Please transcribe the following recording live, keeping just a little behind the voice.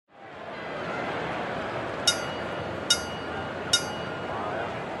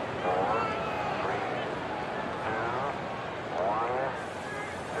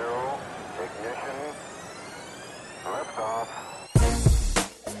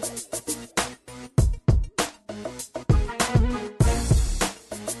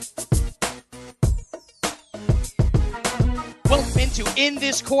in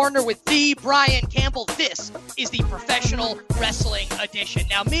this corner with the Brian Campbell. This is the Professional Wrestling Edition.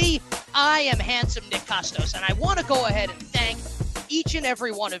 Now I am handsome Nick Kostos, and I want to go ahead and thank each and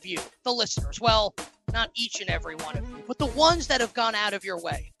every one of you, the listeners. Well, not each and every one of you, but the ones that have gone out of your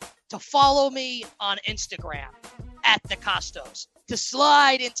way to follow me on Instagram at the Kostos, to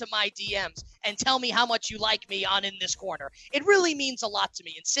slide into my DMs and tell me how much you like me on In This Corner. It really means a lot to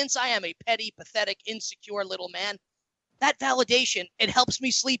me. And since I am a petty, pathetic, insecure little man, that validation, it helps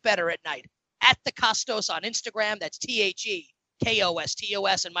me sleep better at night. At the Kostos on Instagram, that's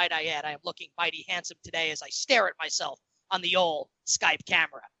TheKostos. And might I add, I am looking mighty handsome today as I stare at myself on the old Skype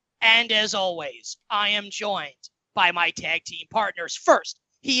camera. And as always, I am joined by my tag team partners. First,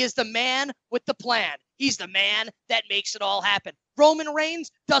 he is the man with the plan. He's the man that makes it all happen. Roman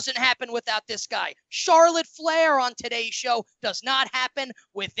Reigns doesn't happen without this guy. Charlotte Flair on today's show does not happen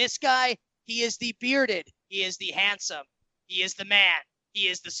with this guy. He is the bearded. He is the handsome. He is the man. He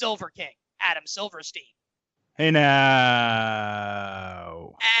is the Silver King, Adam Silverstein. Hey now.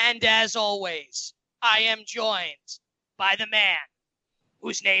 And as always, I am joined by the man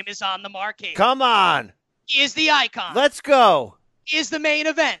whose name is on the marquee. Come on. He is the icon. Let's go. He is the main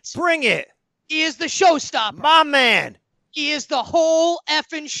event. Bring it. He is the showstopper. My man. He is the whole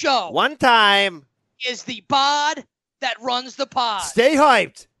effing show. One time. He is the bod that runs the pod. Stay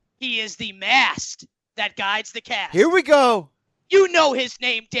hyped. He is the mast that guides the cast. Here we go. You know his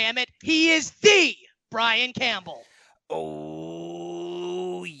name, damn it. He is the Brian Campbell.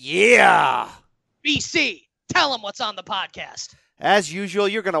 Oh, yeah. BC, tell him what's on the podcast. As usual,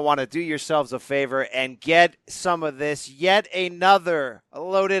 you're going to want to do yourselves a favor and get some of this. Yet another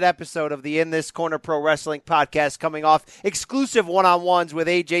loaded episode of the In This Corner Pro Wrestling podcast coming off exclusive one-on-ones with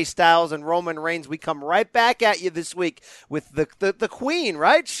AJ Styles and Roman Reigns. We come right back at you this week with the queen,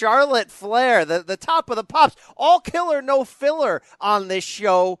 right? Charlotte Flair, the top of the pops. All killer, no filler on this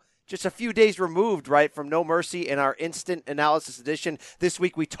show. Just a few days removed, right, from No Mercy in our instant analysis edition. This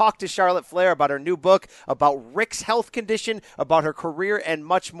week we talked to Charlotte Flair about her new book, about Rick's health condition, about her career, and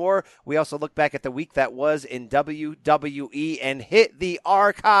much more. We also look back at the week that was in WWE and hit the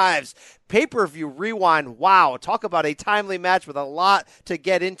archives. Pay-per-view rewind. Wow, talk about a timely match with a lot to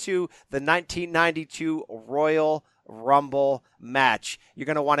get into. The 1992 Royal Rumble match. You're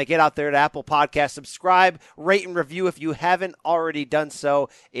going to want to get out there to Apple Podcasts, subscribe, rate, and review if you haven't already done so.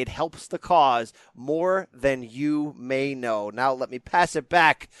 It helps the cause more than you may know. Now let me pass it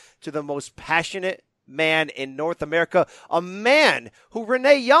back to the most passionate man in North America, a man who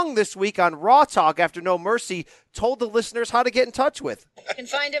Renee Young this week on Raw Talk after No Mercy told the listeners how to get in touch with. You can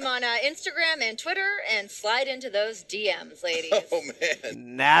find him on Instagram and Twitter and slide into those DMs, ladies. Oh,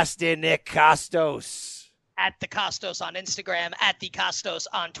 man. Nasty Nick Kostos. At the Kostos on Instagram, at the Kostos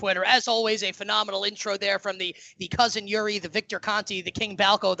on Twitter. As always, a phenomenal intro there from the cousin Yuri, the Victor Conti, the King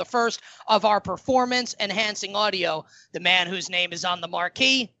Balco, the first of our performance-enhancing audio, the man whose name is on the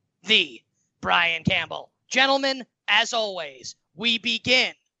marquee, the Brian Campbell. Gentlemen, as always, we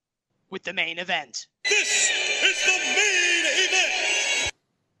begin with the main event. This is the main event.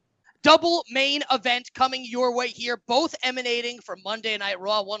 Double main event coming your way here, both emanating from Monday Night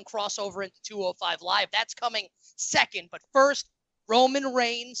Raw, one crossover into 205 Live. That's coming second. But first, Roman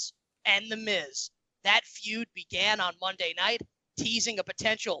Reigns and The Miz. That feud began on Monday night, teasing a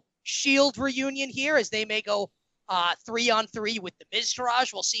potential Shield reunion here as they may go 3-on-3 with the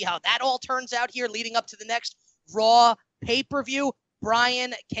Miztourage. We'll see how that all turns out here leading up to the next Raw pay-per-view.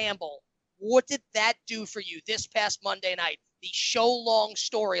 Brian Campbell, what did that do for you this past Monday night? The show-long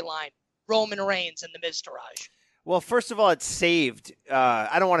storyline, Roman Reigns and the Miztourage. Well, first of all, it saved,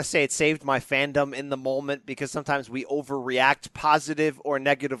 I don't want to say it saved my fandom in the moment because sometimes we overreact positive or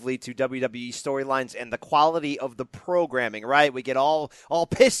negatively to WWE storylines and the quality of the programming, right? We get all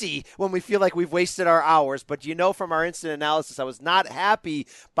pissy when we feel like we've wasted our hours. But you know from our instant analysis, I was not happy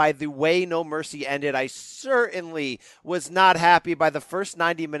by the way No Mercy ended. I certainly was not happy by the first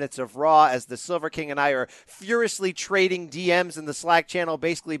 90 minutes of Raw as the Silver King and I are furiously trading DMs in the Slack channel,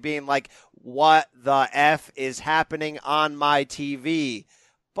 basically being like, what the F is happening on my TV?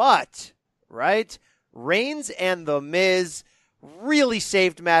 But, right, Reigns and The Miz really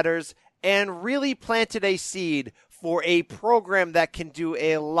saved matters and really planted a seed for a program that can do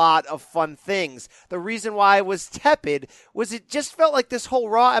a lot of fun things. The reason why I was tepid was it just felt like this whole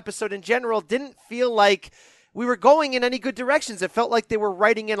Raw episode in general didn't feel like we were going in any good directions. It felt like they were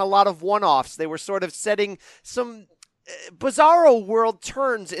writing in a lot of one-offs. They were sort of setting some bizarro world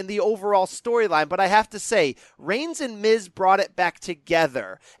turns in the overall storyline, but I have to say, Reigns and Miz brought it back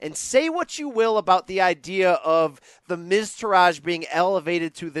together. And say what you will about the idea of the Miz-Taraj being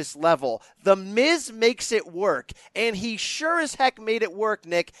elevated to this level. The Miz makes it work, and he sure as heck made it work,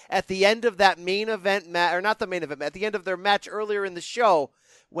 Nick, at the end of that main event match, or not the main event, at the end of their match earlier in the show,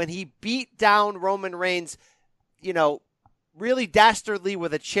 when he beat down Roman Reigns, really dastardly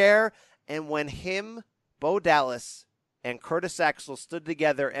with a chair, and when him, Bo Dallas, and Curtis Axel stood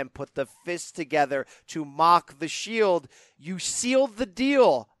together and put the fists together to mock the Shield, you sealed the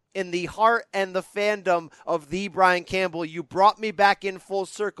deal in the heart and the fandom of the Brian Campbell. You brought me back in full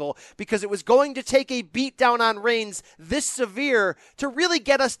circle because it was going to take a beatdown on Reigns this severe to really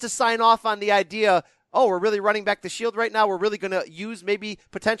get us to sign off on the idea, oh, we're really running back the Shield right now. We're really going to use maybe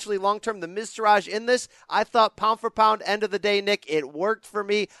potentially long-term the Miz-Taraj in this. I thought pound for pound, end of the day, Nick, it worked for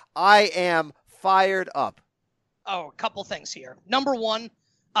me. I am fired up. Oh, a couple things here. Number one,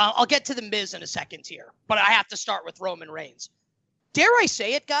 I'll get to the Miz in a second here, but I have to start with Roman Reigns. Dare I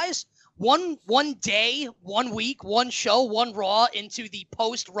say it, guys? One day, 1 week, one show, one Raw into the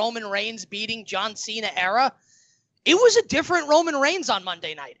post-Roman Reigns beating John Cena era, it was a different Roman Reigns on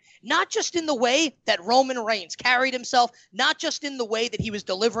Monday night. Not just in the way that Roman Reigns carried himself, not just in the way that he was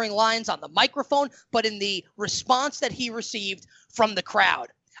delivering lines on the microphone, but in the response that he received from the crowd.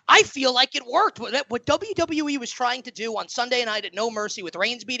 I feel like it worked. What WWE was trying to do on Sunday night at No Mercy with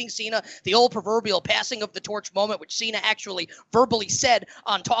Reigns beating Cena, the old proverbial passing of the torch moment, which Cena actually verbally said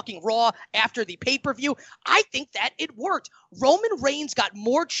on Talking Raw after the pay-per-view, I think that it worked. Roman Reigns got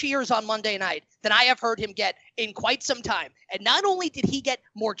more cheers on Monday night than I have heard him get in quite some time. And not only did he get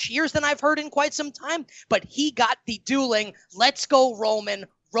more cheers than I've heard in quite some time, but he got the dueling, let's go Roman,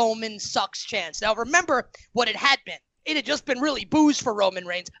 Roman sucks chance. Now remember what it had been. It had just been really boos for Roman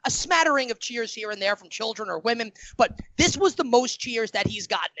Reigns, a smattering of cheers here and there from children or women, but this was the most cheers that he's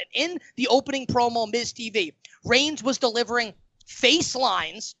gotten. And in the opening promo, Miz TV, Reigns was delivering face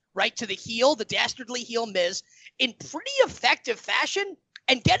lines, right, to the heel, the dastardly heel Miz, in pretty effective fashion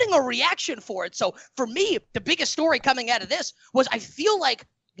and getting a reaction for it. So for me, the biggest story coming out of this was I feel like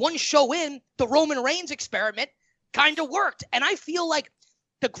one show in, the Roman Reigns experiment kind of worked. And I feel like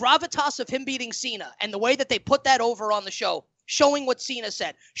the gravitas of him beating Cena and the way that they put that over on the show, showing what Cena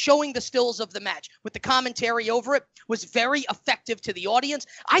said, showing the stills of the match with the commentary over it, was very effective to the audience.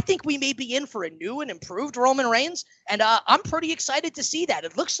 I think we may be in for a new and improved Roman Reigns, and I'm pretty excited to see that.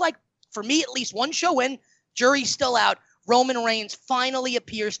 It looks like, for me at least, one show in, jury's still out, Roman Reigns finally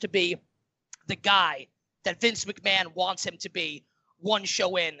appears to be the guy that Vince McMahon wants him to be one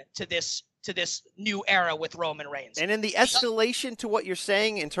show in to this new era with Roman Reigns. And in the escalation to what you're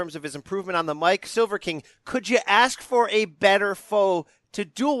saying in terms of his improvement on the mic, Silver King, could you ask for a better foe to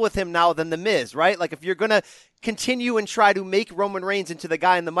duel with him now than The Miz, right? Like if you're going to continue and try to make Roman Reigns into the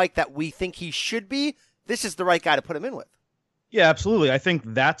guy in the mic that we think he should be, this is the right guy to put him in with. Yeah, absolutely. I think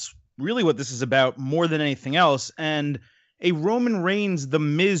that's really what this is about more than anything else. And a Roman Reigns, The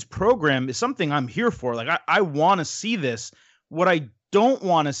Miz program is something I'm here for. Like I want to see this. What I don't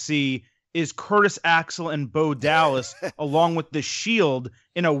want to see is Curtis Axel and Bo Dallas along with the Shield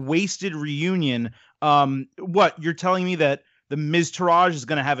in a wasted reunion. What, you're telling me that the Miz-Taraj is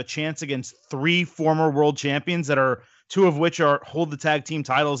going to have a chance against 3 former world champions that are 2 of which hold the tag team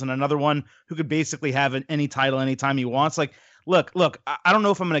titles and another one who could basically have any title anytime he wants? Like, look, I don't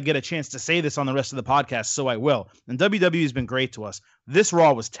know if I'm going to get a chance to say this on the rest of the podcast, so I will. And WWE has been great to us. This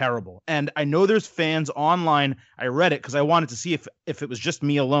Raw was terrible. And I know there's fans online. I read it because I wanted to see if it was just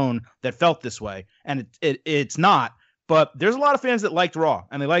me alone that felt this way. And it's not. But there's a lot of fans that liked Raw.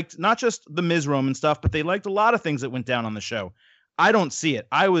 And they liked not just the Miz Roman stuff, but they liked a lot of things that went down on the show. I don't see it.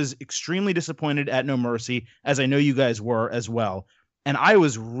 I was extremely disappointed at No Mercy, as I know you guys were as well. And I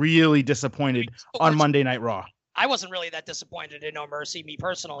was really disappointed on Monday Night Raw. I wasn't really that disappointed in No Mercy, me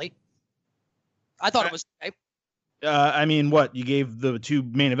personally. I thought it was okay. I mean, what? You gave the 2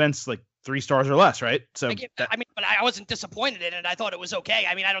 main events like 3 stars or less, right? So but I wasn't disappointed in it. I thought it was okay.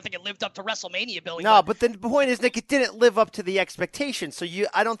 I mean, I don't think it lived up to WrestleMania, Billy. No, but the point is, Nick, it didn't live up to the expectation. So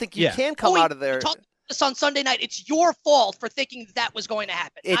I don't think you can come out of there. This on Sunday night, it's your fault for thinking that was going to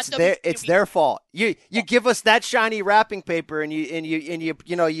happen. It's their fault. You give us that shiny wrapping paper and you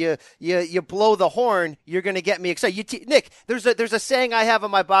blow the horn, you're going to get me excited. Nick, there's a saying I have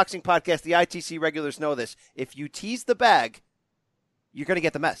on my boxing podcast. The ITC regulars know this. If you tease the bag, you're going to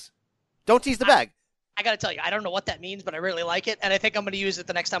get the mess. Don't tease the bag. I got to tell you, I don't know what that means, but I really like it. And I think I'm going to use it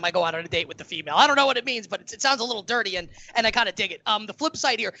the next time I go out on a date with the female. I don't know what it means, but it sounds a little dirty, and I kind of dig it. The flip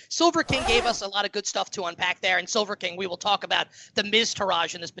side here, Silver King gave us a lot of good stuff to unpack there. And Silver King, we will talk about the Miz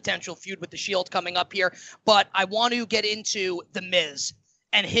Taraj and this potential feud with the Shield coming up here. But I want to get into the Miz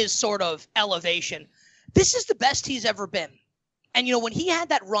and his sort of elevation. This is the best he's ever been. And, when he had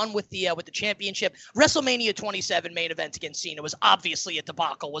that run with the championship, WrestleMania 27 main event against Cena was obviously a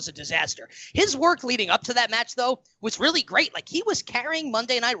debacle, was a disaster. His work leading up to that match, though, was really great. Like, he was carrying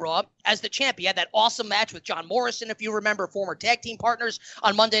Monday Night Raw as the champ. He had that awesome match with John Morrison, if you remember, former tag team partners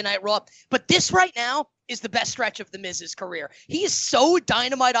on Monday Night Raw. But this right now is the best stretch of the Miz's career. He is so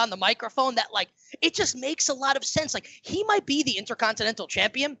dynamite on the microphone that, like, it just makes a lot of sense. Like, he might be the Intercontinental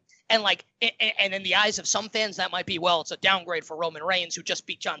Champion. And and in the eyes of some fans, that might be, well, it's a downgrade for Roman Reigns, who just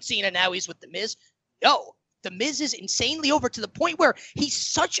beat John Cena. Now he's with The Miz. No, The Miz is insanely over to the point where he's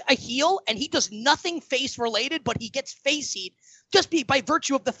such a heel and he does nothing face related, but he gets face heat just by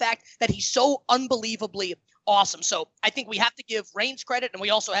virtue of the fact that he's so unbelievably awesome. So I think we have to give Reigns credit, and we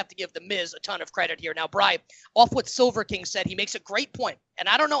also have to give The Miz a ton of credit here. Now, Brian, off what Silver King said, he makes a great point. And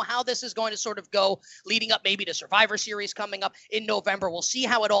I don't know how this is going to sort of go leading up maybe to Survivor Series coming up in November. We'll see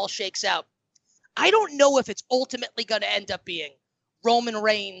how it all shakes out. I don't know if it's ultimately going to end up being Roman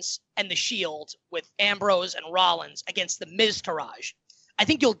Reigns and the Shield with Ambrose and Rollins against the Miz Taraj. I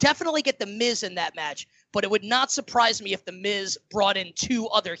think you'll definitely get the Miz in that match, but it would not surprise me if the Miz brought in two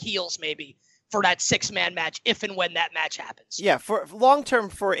other heels maybe for that 6-man match, if and when that match happens. Yeah, for long-term,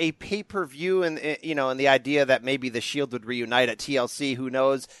 for a pay-per-view, and and the idea that maybe the Shield would reunite at TLC, who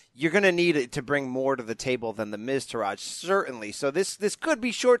knows? You're going to need it to bring more to the table than the Miz Taraj, certainly. So this could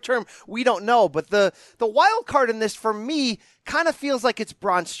be short-term. We don't know. But the wild card in this, for me, kind of feels like it's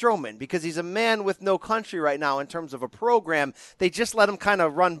Braun Strowman, because he's a man with no country right now in terms of a program. They just let him kind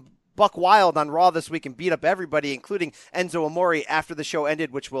of run buck wild on Raw this week and beat up everybody, including Enzo Amore, after the show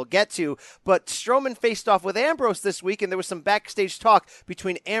ended, which we'll get to. But Strowman faced off with Ambrose this week, and there was some backstage talk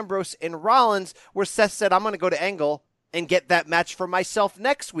between Ambrose and Rollins where Seth said, I'm going to go to Angle and get that match for myself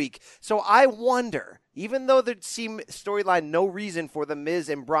next week. So I wonder, even though there seemed storyline no reason for the Miz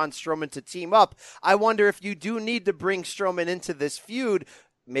and Braun Strowman to team up, I wonder if you do need to bring Strowman into this feud,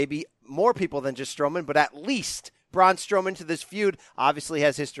 maybe more people than just Strowman, but at least Braun Strowman to this feud. Obviously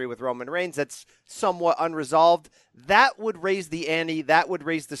has history with Roman Reigns that's somewhat unresolved. That would raise the ante. That would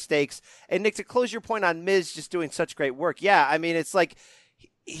raise the stakes. And Nick, to close your point on Miz just doing such great work, yeah, I mean, it's like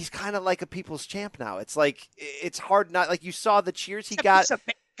he's kind of like a people's champ now. It's like, it's hard not, like, you saw the cheers he got. He's a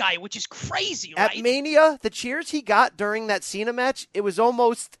big guy, which is crazy, right? At Mania, the cheers he got during that Cena match, it was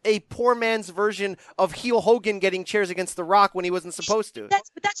almost a poor man's version of heel Hogan getting cheers against The Rock when he wasn't supposed to. But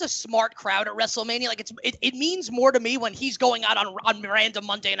that's a smart crowd at WrestleMania. Like, it means more to me when he's going out on random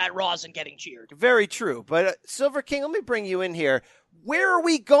Monday Night Raws and getting cheered. Very true. But Silver King, let me bring you in here. Where are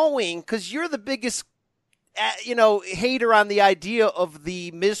we going? Because you're the biggest hater on the idea of the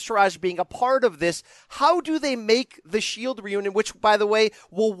Miz Taraj being a part of this. How do they make the Shield reunion, which, by the way,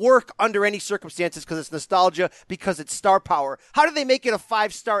 will work under any circumstances because it's nostalgia, because it's star power? How do they make it a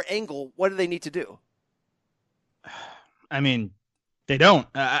 5-star angle? What do they need to do? I mean, they don't.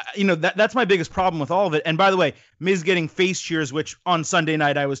 That's my biggest problem with all of it. And by the way, Miz getting face cheers, which on Sunday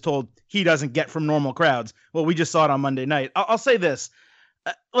night I was told he doesn't get from normal crowds. Well, we just saw it on Monday night. I'll say this.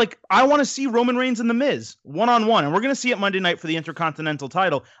 I want to see Roman Reigns and The Miz one-on-one, and we're going to see it Monday night for the Intercontinental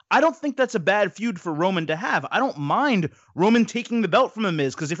title. I don't think that's a bad feud for Roman to have. I don't mind Roman taking the belt from The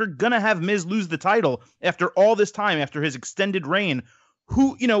Miz, because if you're going to have Miz lose the title after all this time, after his extended reign,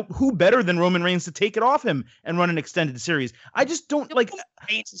 who better than Roman Reigns to take it off him and run an extended series? I just don't like.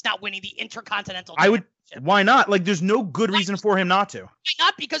 Reigns is not winning the Intercontinental. Why not? Like, there's no good reason for him not to. Why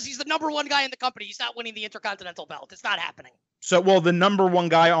not? Because he's the number one guy in the company. He's not winning the Intercontinental belt. It's not happening. So, the number one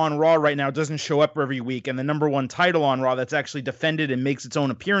guy on Raw right now doesn't show up every week, and the number one title on Raw that's actually defended and makes its own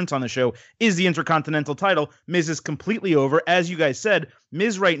appearance on the show is the Intercontinental title. Miz is completely over. As you guys said,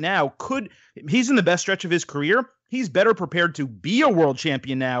 Miz right now he's in the best stretch of his career. He's better prepared to be a world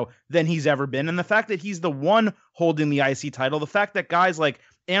champion now than he's ever been. And the fact that he's the one holding the IC title, the fact that guys like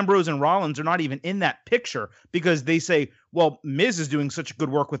Ambrose and Rollins are not even in that picture because they say, well, Miz is doing such good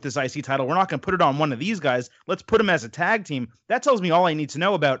work with this IC title, we're not going to put it on one of these guys. Let's put him as a tag team. That tells me all I need to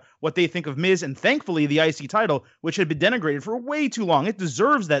know about what they think of Miz, and thankfully the IC title, which had been denigrated for way too long. It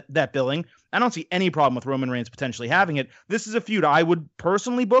deserves that billing. I don't see any problem with Roman Reigns potentially having it. This is a feud I would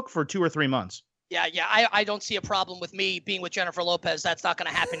personally book for 2 or 3 months. Yeah, I don't see a problem with me being with Jennifer Lopez. That's not going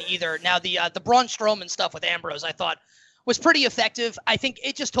to happen either. Now, the Braun Strowman stuff with Ambrose, I thought, was pretty effective. I think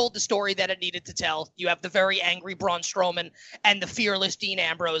it just told the story that it needed to tell. You have the very angry Braun Strowman and the fearless Dean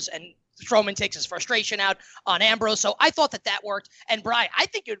Ambrose, and Strowman takes his frustration out on Ambrose. So I thought that worked. And Brian, I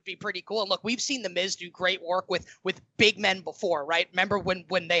think it would be pretty cool. And look, we've seen The Miz do great work with big men before, right? Remember when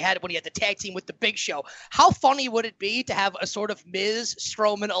he had the tag team with the Big Show? How funny would it be to have a sort of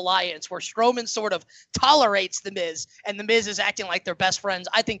Miz-Strowman alliance where Strowman sort of tolerates The Miz and The Miz is acting like they're best friends?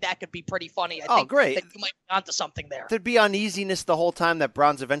 I think that could be pretty funny. I think great. that you might be onto something there. There'd be uneasiness the whole time that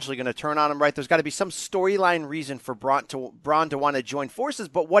Braun's eventually going to turn on him, right? There's got to be some storyline reason for Braun to want to join forces.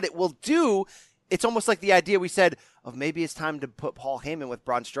 But what it will do, it's almost like the idea we said of maybe it's time to put Paul Heyman with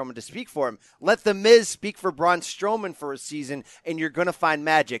Braun Strowman to speak for him. Let The Miz speak for Braun Strowman for a season, and you're going to find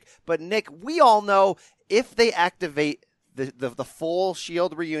magic. But, Nick, we all know if they activate the full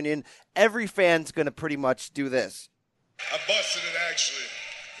Shield reunion, every fan's going to pretty much do this. I busted it, actually.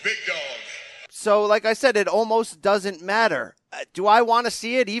 Big dog. So, like I said, it almost doesn't matter. Do I want to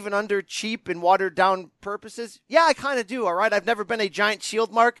see it even under cheap and watered-down purposes? Yeah, I kind of do, all right? I've never been a giant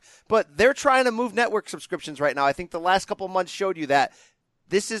Shield mark, but they're trying to move network subscriptions right now. I think the last couple of months showed you that.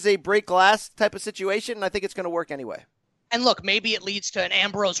 This is a break glass type of situation, and I think it's going to work anyway. And look, maybe it leads to an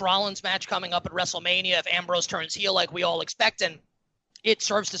Ambrose-Rollins match coming up at WrestleMania if Ambrose turns heel like we all expect, and it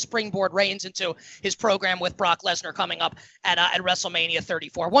serves to springboard Reigns into his program with Brock Lesnar coming up at WrestleMania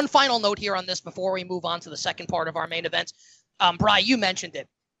 34. One final note here on this before we move on to the second part of our main event. Brian, you mentioned it.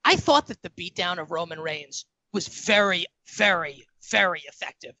 I thought that the beatdown of Roman Reigns was very, very, very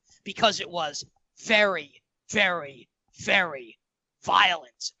effective because it was very, very, very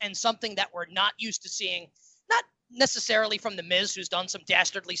violent and something that we're not used to seeing, not necessarily from The Miz, who's done some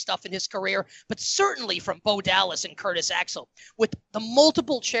dastardly stuff in his career, but certainly from Bo Dallas and Curtis Axel with the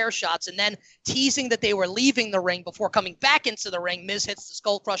multiple chair shots and then teasing that they were leaving the ring before coming back into the ring. Miz hits the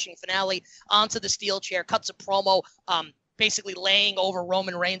skull-crushing finale onto the steel chair, cuts a promo, basically laying over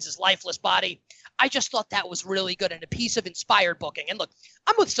Roman Reigns' lifeless body. I just thought that was really good and a piece of inspired booking. And look,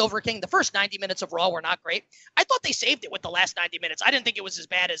 I'm with Silver King. The first 90 minutes of Raw were not great. I thought they saved it with the last 90 minutes. I didn't think it was as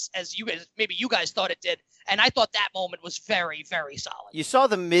bad as maybe you guys thought it did. And I thought that moment was very, very solid. You saw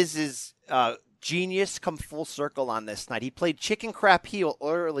the Miz's genius come full circle on this night. He played chicken crap heel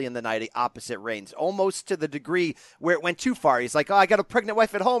early in the night opposite Reigns, almost to the degree where it went too far. He's like, I got a pregnant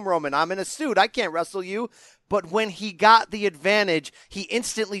wife at home, Roman. I'm in a suit. I can't wrestle you. But when he got the advantage, he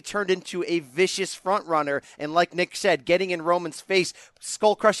instantly turned into a vicious front runner. And like Nick said, getting in Roman's face,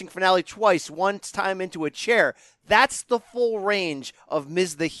 skull-crushing finale twice, one time into a chair. That's the full range of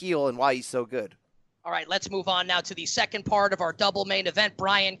Miz the heel and why he's so good. All right, let's move on now to the second part of our double main event.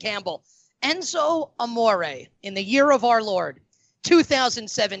 Brian Campbell, Enzo Amore, in the year of our Lord,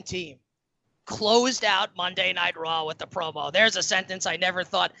 2017. Closed out Monday Night Raw with the promo. There's a sentence I never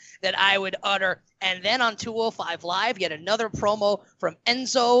thought that I would utter. And then on 205 Live, yet another promo from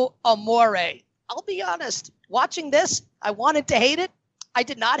Enzo Amore. I'll be honest, watching this, I wanted to hate it. I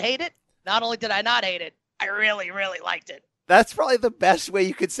did not hate it. Not only did I not hate it, I really, really liked it. That's probably the best way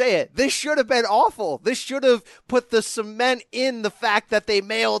you could say it. This should have been awful. This should have put the cement in the fact that they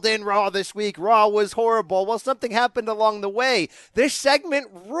mailed in Raw this week. Raw was horrible. Well, something happened along the way. This segment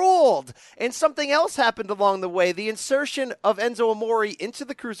ruled. And something else happened along the way. The insertion of Enzo Amore into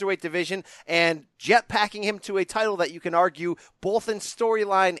the Cruiserweight division and jetpacking him to a title that you can argue both in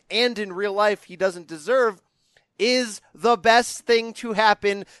storyline and in real life he doesn't deserve is the best thing to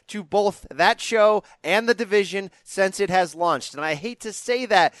happen to both that show and the division since it has launched. And I hate to say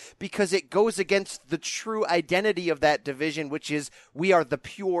that because it goes against the true identity of that division, which is we are the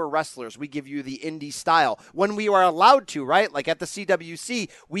pure wrestlers. We give you the indie style when we are allowed to, right? Like at the CWC,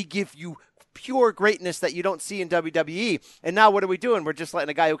 we give you pure greatness that you don't see in WWE. And now what are we doing? We're just letting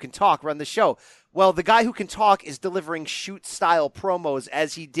a guy who can talk run the show. Well, the guy who can talk is delivering shoot-style promos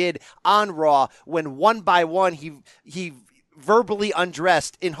as he did on Raw when one by one he verbally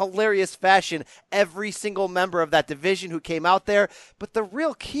undressed in hilarious fashion every single member of that division who came out there. But the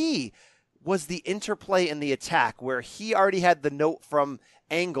real key was the interplay in the attack where he already had the note from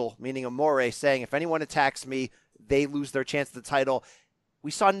Angle, meaning Amore, saying if anyone attacks me, they lose their chance at the title. We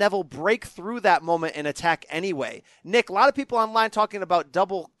saw Neville break through that moment and attack anyway. Nick, a lot of people online talking about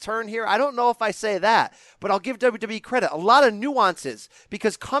double turn here. I don't know if I say that, but I'll give WWE credit. A lot of nuances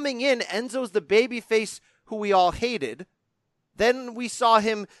because coming in, Enzo's the babyface who we all hated. Then we saw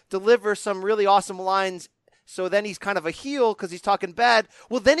him deliver some really awesome lines. So then he's kind of a heel because he's talking bad.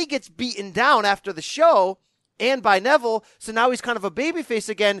 Well, then he gets beaten down after the show and by Neville. So now he's kind of a babyface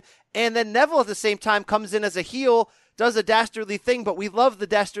again. And then Neville at the same time comes in as a heel, does a dastardly thing, but we love the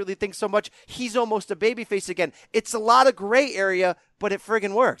dastardly thing so much, he's almost a babyface again. It's a lot of gray area, but it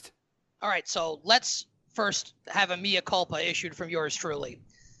friggin' worked. All right, so let's first have a mea culpa issued from yours truly.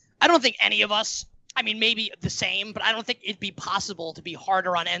 I don't think any of us I mean, maybe the same, but I don't think it'd be possible to be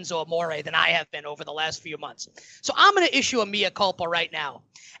harder on Enzo Amore than I have been over the last few months. So I'm going to issue a mea culpa right now.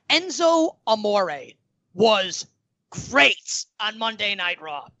 Enzo Amore was great on Monday Night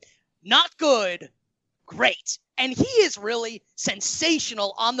Raw. Not good, great. And he is really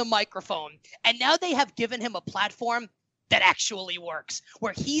sensational on the microphone. And now they have given him a platform that actually works,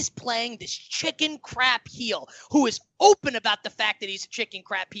 where he's playing this chicken crap heel who is open about the fact that he's a chicken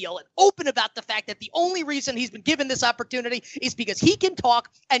crap heel and open about the fact that the only reason he's been given this opportunity is because he can talk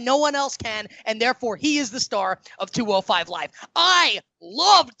and no one else can, and therefore he is the star of 205 Live. I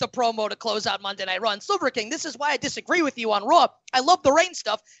loved the promo to close out Monday Night Raw. And Silver King, this is why I disagree with you on Raw. I love the Reigns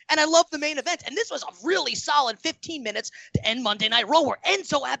stuff, and I love the main event. And this was a really solid 15 minutes to end Monday Night Raw, where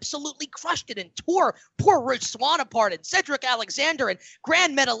Enzo absolutely crushed it and tore poor Rich Swann apart, and Cedric Alexander and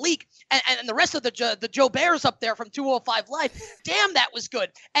Grand Metalik and the rest of the Joe Bears up there from 205 Live. Damn, that was good.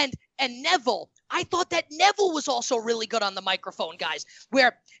 And Neville, I thought that Neville was also really good on the microphone, guys,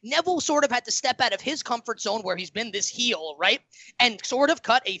 where Neville sort of had to step out of his comfort zone where he's been this heel, right? And sort of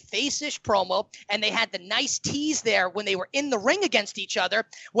cut a face-ish promo, and they had the nice tease there when they were in the ring against each other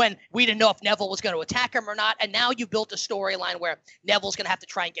when we didn't know if Neville was going to attack him or not, and now you built a storyline where Neville's going to have to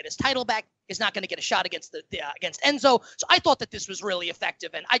try and get his title back. He's not going to get a shot against against Enzo. So I thought that this was really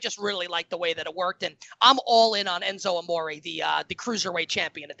effective, and I just really liked the way that it worked, and I'm all in on Enzo Amore, the Cruiserweight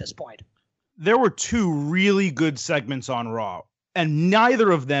champion at this point. There were two really good segments on Raw, and neither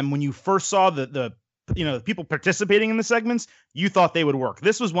of them, when you first saw the people participating in the segments, you thought they would work.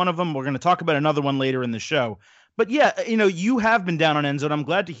 This was one of them. We're going to talk about another one later in the show. But yeah, you have been down on Enzo, and I'm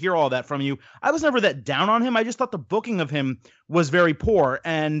glad to hear all that from you. I was never that down on him. I just thought the booking of him was very poor,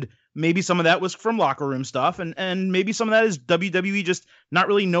 and maybe some of that was from locker room stuff, and maybe some of that is WWE just not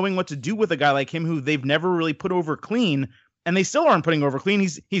really knowing what to do with a guy like him who they've never really put over clean, and they still aren't putting over clean.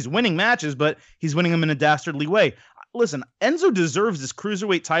 He's winning matches, but he's winning them in a dastardly way. Listen, Enzo deserves this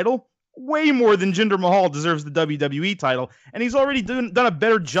Cruiserweight title way more than Jinder Mahal deserves the WWE title, and he's already done a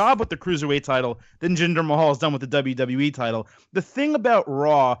better job with the Cruiserweight title than Jinder Mahal has done with the WWE title. The thing about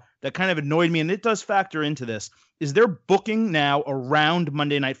Raw that kind of annoyed me, and it does factor into this, is they're booking now around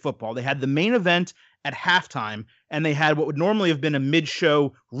Monday Night Football. They had the main event at halftime, and they had what would normally have been a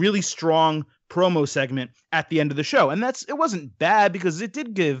mid-show, really strong promo segment at the end of the show. And it wasn't bad because it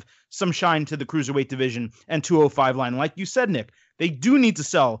did give some shine to the Cruiserweight division and 205 line. Like you said, Nick, they do need to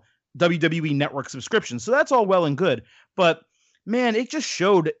sell WWE Network subscriptions. So that's all well and good. But man, it just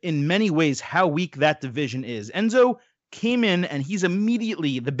showed in many ways how weak that division is. Enzo came in and he's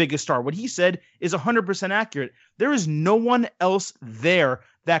immediately the biggest star. What he said is 100% accurate. There is no one else there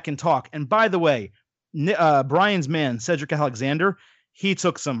that can talk. And by the way, Brian's man, Cedric Alexander, he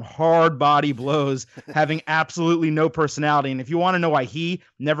took some hard body blows, having absolutely no personality. And if you want to know why he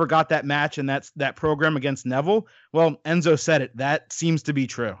never got that match and that program against Neville, well, Enzo said it. That seems to be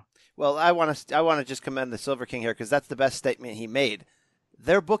true. Well, I want to just commend the Silver King here because that's the best statement he made.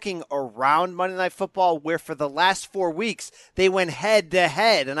 They're booking around Monday Night Football where for the last 4 weeks they went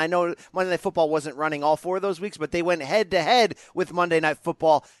head-to-head. And I know Monday Night Football wasn't running all 4 of those weeks, but they went head-to-head with Monday Night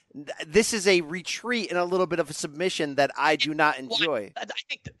Football. This is a retreat and a little bit of a submission that I do not enjoy. I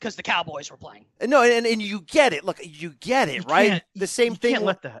think because the Cowboys were playing. No, and you get it. Look, you get it, right? The same thing can't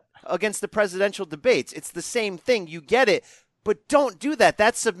let that. Against the presidential debates. It's the same thing. You get it. But don't do that.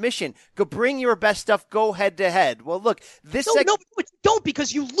 That's submission. Go bring your best stuff. Go head to head. Well, look, No, but don't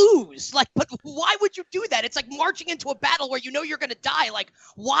because you lose. But why would you do that? It's like marching into a battle where you know you're going to die.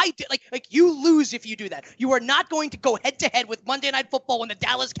 Why? You lose if you do that. You are not going to go head to head with Monday Night Football when the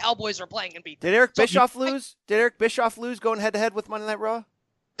Dallas Cowboys are playing and beat them. Did Eric Bischoff lose? Did Eric Bischoff lose going head to head with Monday Night Raw?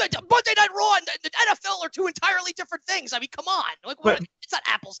 Monday Night Raw and the NFL are two entirely different things. I mean, come on. It's not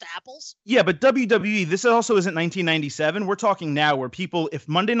apples to apples. Yeah, but WWE, this also isn't 1997. We're talking now where people, if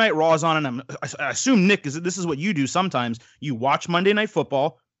Monday Night Raw is on, and I assume, Nick, this is what you do sometimes, you watch Monday Night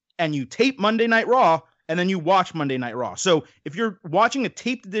Football and you tape Monday Night Raw and then you watch Monday Night Raw. So if you're watching a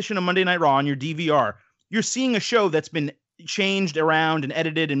taped edition of Monday Night Raw on your DVR, you're seeing a show that's been changed around and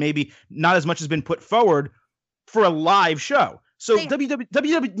edited and maybe not as much has been put forward for a live show. So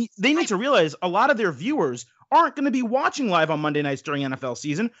WWE, they need to realize a lot of their viewers aren't going to be watching live on Monday nights during NFL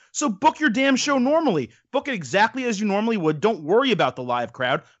season. So book your damn show normally. Book it exactly as you normally would. Don't worry about the live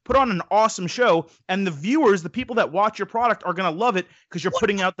crowd. Put on an awesome show. And the viewers, the people that watch your product are going to love it because you're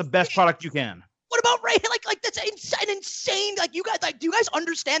putting out the best product you can. What about Ray? Like that's an insane. Like you guys, do you guys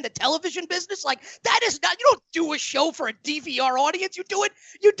understand the television business? Like that is not. You don't do a show for a DVR audience. You do it.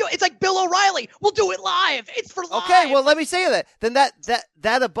 It's like Bill O'Reilly. We'll do it live. It's for live. Okay, well, let me say that. Then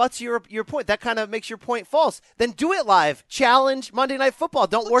that abuts your point. That kind of makes your point false. Then do it live. Challenge Monday Night Football.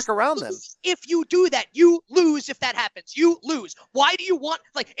 Don't work around them. If you do that, you lose. If that happens, you lose. Why do you want?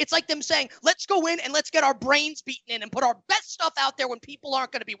 Like it's like them saying, "Let's go in and let's get our brains beaten in and put our best stuff out there when people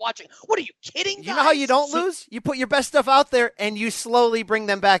aren't going to be watching." What are you kidding? Guys? You know how you don't lose? You put your best stuff out there and you slowly bring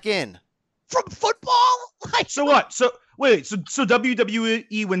them back in. From football? So what? So wait, so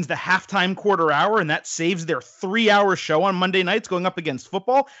WWE wins the halftime quarter hour and that saves their 3-hour show on Monday nights going up against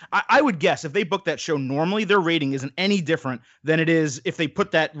football? I would guess if they book that show normally, their rating isn't any different than it is if they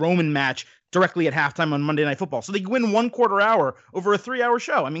put that Roman match directly at halftime on Monday Night Football. So they win 1 quarter hour over a 3-hour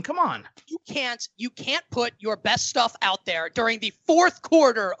show. I mean, come on. You can't put your best stuff out there during the 4th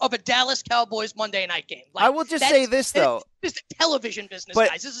quarter of a Dallas Cowboys Monday night game. I will just say this, though. This is the television business,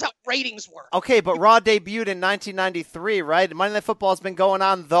 guys. This is how ratings work. Okay, but Raw debuted in 1993, right? Monday Night Football has been going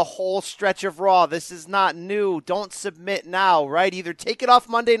on the whole stretch of Raw. This is not new. Don't submit now, right? Either take it off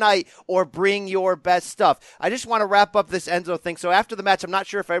Monday night or bring your best stuff. I just want to wrap up this Enzo thing. So after the match, I'm not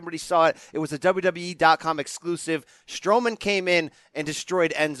sure if everybody saw it. It was a WWE.com exclusive. Strowman came in and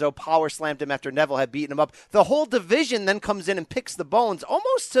destroyed Enzo, power slammed him after Neville had beaten him up. The whole division then comes in and picks the bones,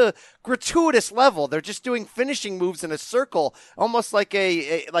 almost to gratuitous level. They're just doing finishing moves in a circle, almost like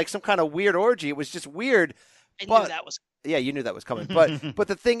like some kind of weird orgy. It was just weird. I knew that was. Yeah, you knew that was coming. But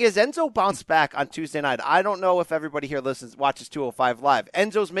the thing is, Enzo bounced back on Tuesday night. I don't know if everybody here watches 205 Live.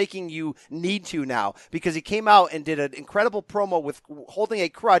 Enzo's making you need to now because he came out and did an incredible promo with holding a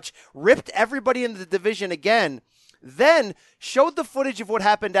crutch, ripped everybody in the division again, then showed the footage of what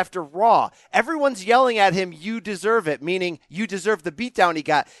happened after Raw. Everyone's yelling at him, "You deserve it," meaning you deserve the beatdown he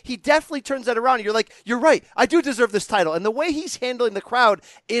got. He definitely turns that around. You're like, you're right, I do deserve this title. And the way he's handling the crowd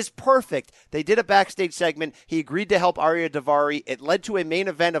is perfect. They did a backstage segment. He agreed to help Arya Daivari. It led to a main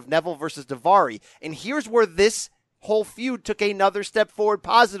event of Neville versus Daivari. And here's where this whole feud took another step forward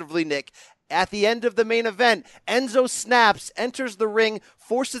positively, Nick. At the end of the main event, Enzo snaps, enters the ring,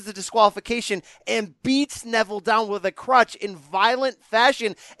 forces the disqualification, and beats Neville down with a crutch in violent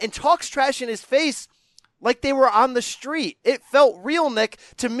fashion and talks trash in his face like they were on the street. It felt real, Nick.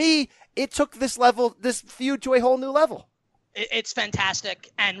 To me, it took this feud to a whole new level. It's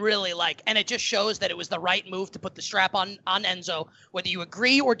fantastic, and really and it just shows that it was the right move to put the strap on Enzo. Whether you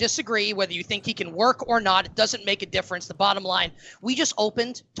agree or disagree, whether you think he can work or not, it doesn't make a difference. The bottom line, we just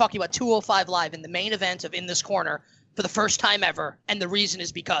opened talking about 205 Live in the main event of In This Corner for the first time ever, and the reason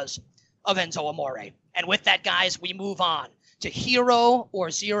is because of Enzo Amore. And with that, guys, we move on to Hero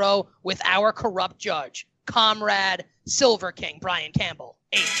or Zero with our corrupt judge, Comrade Silver King, Brian Campbell,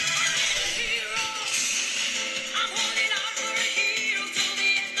 H.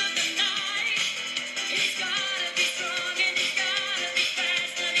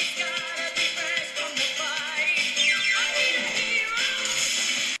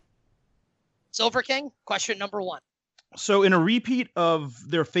 Silver King, question number 1. So in a repeat of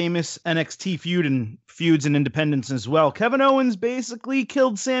their famous NXT feuds and independence as well, Kevin Owens basically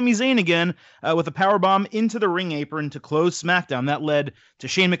killed Sami Zayn again with a powerbomb into the ring apron to close SmackDown. That led to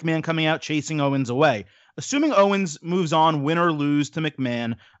Shane McMahon coming out chasing Owens away. Assuming Owens moves on, win or lose to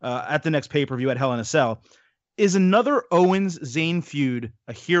McMahon at the next pay-per-view at Hell in a Cell, is another Owens-Zayn feud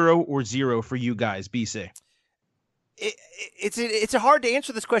a hero or zero for you guys, BC? It's hard to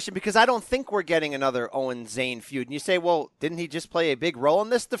answer this question because I don't think we're getting another Owens-Zayn feud. And you say, well, didn't he just play a big role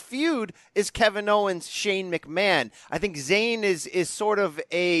in this? The feud is Kevin Owens, Shane McMahon. I think Zayn is sort of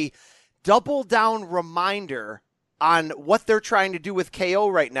a double-down reminder on what they're trying to do with KO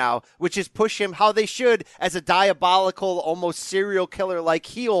right now, which is push him how they should as a diabolical, almost serial killer-like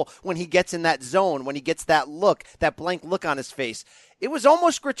heel when he gets in that zone, when he gets that look, that blank look on his face. It was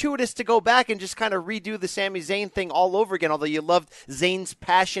almost gratuitous to go back and just kind of redo the Sami Zayn thing all over again, although you loved Zayn's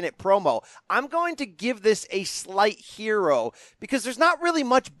passionate promo. I'm going to give this a slight hero because there's not really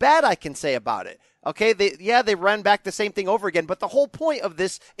much bad I can say about it. Okay, they ran back the same thing over again, but the whole point of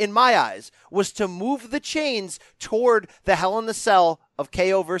this, in my eyes, was to move the chains toward the Hell in the Cell of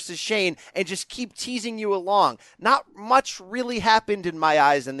KO versus Shane and just keep teasing you along. Not much really happened in my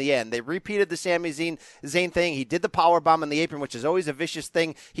eyes in the end. They repeated the Sami Zayn thing. He did the powerbomb in the apron, which is always a vicious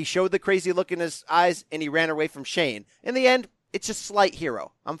thing. He showed the crazy look in his eyes, and he ran away from Shane. In the end, it's a slight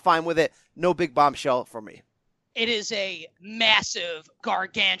hero. I'm fine with it. No big bombshell for me. It is a massive,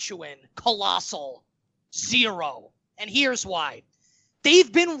 gargantuan, colossal zero. And here's why.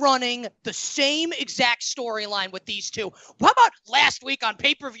 They've been running the same exact storyline with these two. How about last week on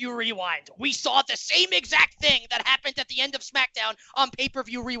Pay-Per-View Rewind? We saw the same exact thing that happened at the end of SmackDown on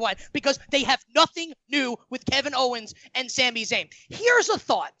Pay-Per-View Rewind because they have nothing new with Kevin Owens and Sami Zayn. Here's a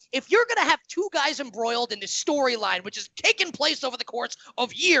thought. If you're going to have two guys embroiled in this storyline, which has taken place over the course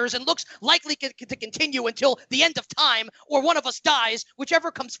of years and looks likely to continue until the end of time or one of us dies,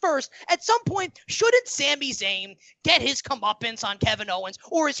 whichever comes first, at some point, shouldn't Sami Zayn get his comeuppance on Kevin Owens,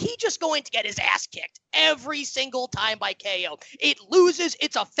 or is he just going to get his ass kicked every single time by KO? It loses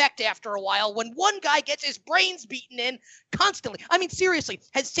its effect after a while when one guy gets his brains beaten in constantly. I mean, seriously,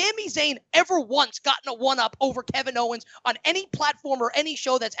 has Sami Zayn ever once gotten a one-up over Kevin Owens on any platform or any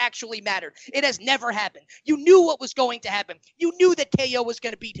show that's actually mattered? It has never happened. You knew what was going to happen. You knew that KO was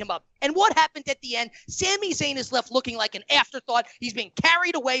going to beat him up. And what happened at the end? Sami Zayn is left looking like an afterthought. He's being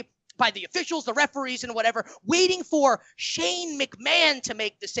carried away by the officials, the referees, and whatever, waiting for Shane McMahon to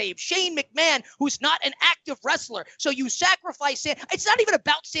make the save. Shane McMahon, who's not an active wrestler. So you sacrifice Sam. It's not even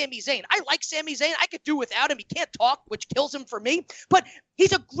about Sami Zayn. I like Sami Zayn. I could do without him. He can't talk, which kills him for me. But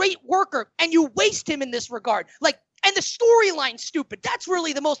he's a great worker, and you waste him in this regard. And the storyline's stupid. That's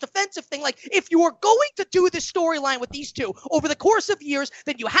really the most offensive thing. If you are going to do this storyline with these two over the course of years,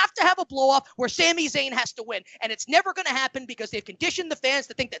 then you have to have a blow-off where Sami Zayn has to win. And it's never going to happen because they've conditioned the fans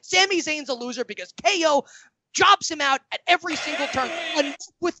to think that Sami Zayn's a loser because KO jobs him out at every single turn.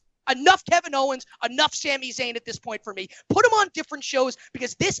 With enough Kevin Owens, enough Sami Zayn at this point for me. Put him on different shows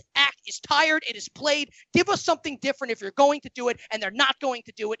because this act is tired. It is played. Give us something different if you're going to do it, and they're not going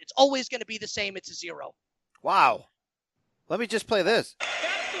to do it. It's always going to be the same. It's a 0. Wow. Let me just play this.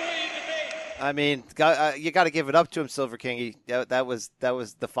 I mean, you got to give it up to him, Silver King. That was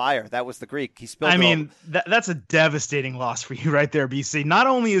the fire. That was the Greek. He spilled. I mean, that's a devastating loss for you right there, BC. Not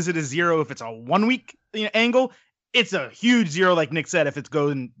only is it a 0 if it's a 1 week angle, it's a huge 0, like Nick said, if it's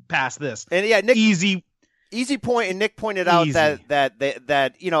going past this. And yeah, Nick, easy point, and Nick pointed out that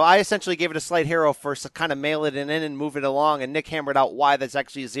I essentially gave it a slight hero first to kind of mail it in and move it along, and Nick hammered out why that's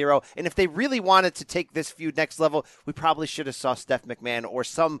actually a 0. And if they really wanted to take this feud next level, we probably should have saw Steph McMahon or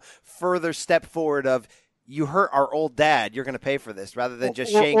some further step forward of, you hurt our old dad, you're going to pay for this, rather than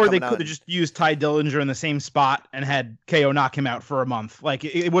just Shane or coming they could have just used Ty Dillinger in the same spot and had KO knock him out for a month.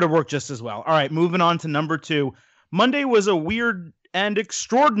 It would have worked just as well. All right, moving on to number 2. Monday was a weird and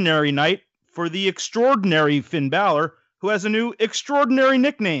extraordinary night for the extraordinary Finn Balor, who has a new extraordinary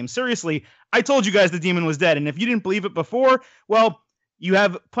nickname. Seriously, I told you guys the demon was dead, and if you didn't believe it before, well, you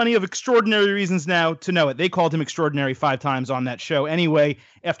have plenty of extraordinary reasons now to know it. They called him extraordinary 5 times on that show. Anyway,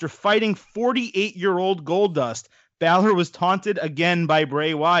 after fighting 48-year-old Goldust, Balor was taunted again by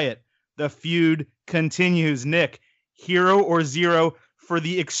Bray Wyatt. The feud continues. Nick, hero or 0 for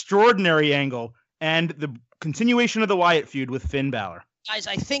the extraordinary angle and the continuation of the Wyatt feud with Finn Balor? Guys,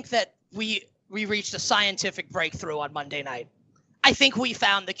 I think that we reached a scientific breakthrough on Monday night. I think we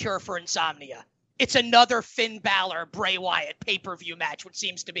found the cure for insomnia. It's another Finn Balor, Bray Wyatt pay-per-view match, which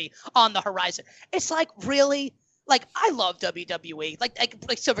seems to be on the horizon. It's really, I love WWE.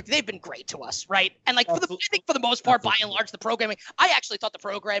 Silver, they've been great to us, right? And I think for the most part, by and large, the programming, I actually thought the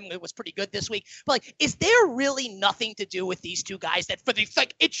programming was pretty good this week. But is there really nothing to do with these two guys that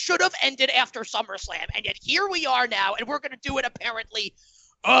it should have ended after SummerSlam, and yet here we are now, and we're going to do it apparently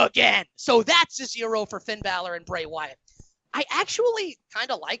again. So that's a 0 for Finn Balor and Bray Wyatt. I actually kind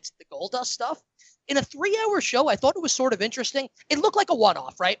of liked the Goldust stuff. In a 3-hour show, I thought it was sort of interesting. It looked like a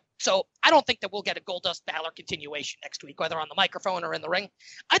one-off, right? So I don't think that we'll get a Goldust Balor continuation next week, whether on the microphone or in the ring.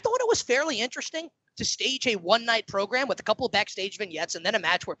 I thought it was fairly interesting to stage a one-night program with a couple of backstage vignettes and then a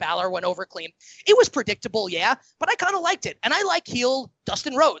match where Balor went over clean. It was predictable, yeah, but I kind of liked it. And I like heel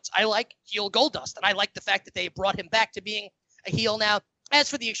Dustin Rhodes. I like heel Goldust. And I like the fact that they brought him back to being a heel now. As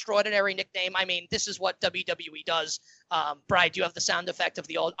for the extraordinary nickname, I mean, this is what WWE does. Brian, do you have the sound effect of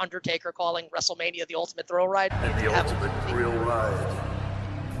the old Undertaker calling WrestleMania the Ultimate Thrill Ride? And the Ultimate Thrill Ride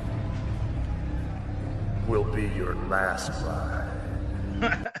will be your last ride.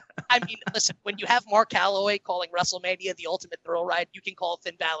 I mean, listen, when you have Mark Calloway calling WrestleMania the Ultimate Thrill Ride, you can call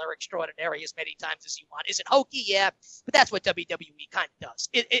Finn Balor extraordinary as many times as you want. Is it hokey? Yeah, but that's what WWE kind of does.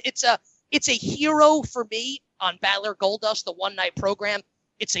 It's a hero for me on Balor Goldust, the one-night program.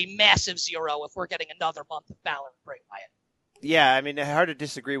 It's a massive 0 if we're getting another month of Balor and Bray Wyatt. Yeah, I mean, hard to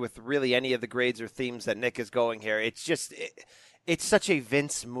disagree with really any of the grades or themes that Nick is going here. It's just, it's such a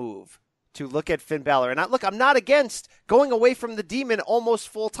Vince move to look at Finn Balor. And I'm not against going away from the Demon almost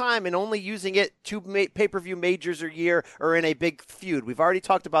full time and only using it 2 pay-per-view majors a year or in a big feud. We've already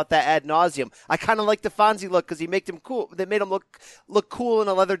talked about that ad nauseum. I kind of like the Fonzie look because he made him cool. They made him look cool in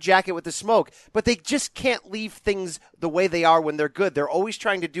a leather jacket with the smoke. But they just can't leave things the way they are when they're good. They're always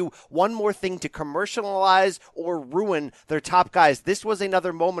trying to do one more thing to commercialize or ruin their top guys. This was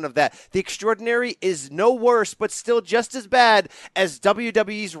another moment of that. The Extraordinary is no worse, but still just as bad as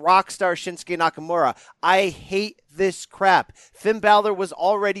WWE's Rockstar Shinsuke Nakamura. I hate this crap. Finn Balor was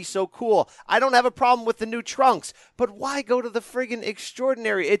already so cool. I don't have a problem with the new trunks, but why go to the friggin'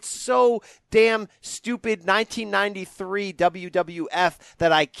 Extraordinary? It's so damn stupid 1993 WWF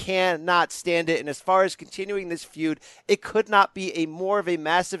that I cannot stand it. And as far as continuing this feud, it could not be more of a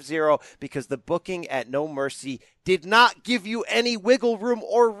massive zero because the booking at No Mercy did not give you any wiggle room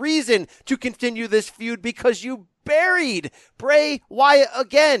or reason to continue this feud because you buried Bray Wyatt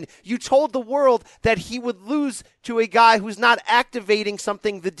again. You told the world that he would lose to a guy who's not activating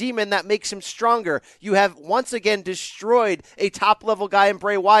something, the Demon, that makes him stronger. You have once again destroyed a top-level guy in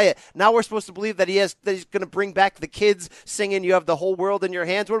Bray Wyatt. Now we're supposed to believe that he's going to bring back the kids singing "You Have the Whole World in Your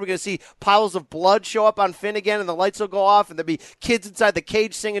Hands." What are we going to see? Piles of blood show up on Finn again and the lights will go off and there'll be kids inside the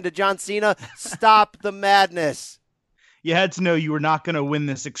cage singing to John Cena? Stop the madness. You had to know you were not going to win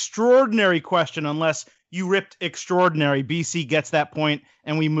this extraordinary question unless you ripped Extraordinary. BC gets that point,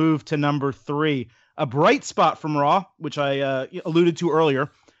 and we move to number 3. A bright spot from Raw, which I alluded to earlier,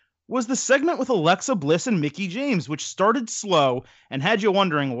 was the segment with Alexa Bliss and Mickie James, which started slow and had you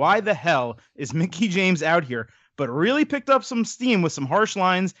wondering why the hell is Mickie James out here, but really picked up some steam with some harsh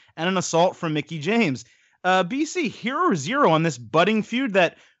lines and an assault from Mickie James. BC, hero or zero on this budding feud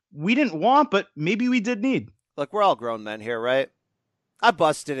that we didn't want, but maybe we did need? Look, we're all grown men here, right? I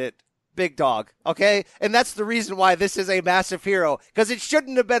busted it. Big dog, okay? And that's the reason why this is a massive hero, because it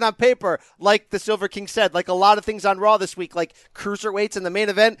shouldn't have been on paper, like the Silver King said, like a lot of things on Raw this week, like cruiserweights in the main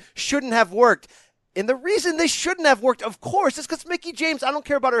event shouldn't have worked. And the reason they shouldn't have worked, of course, is because Mickie James, I don't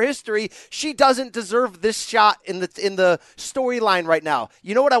care about her history, she doesn't deserve this shot in the storyline right now.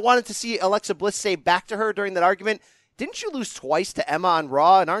 You know what I wanted to see Alexa Bliss say back to her during that argument? Didn't you lose twice to Emma on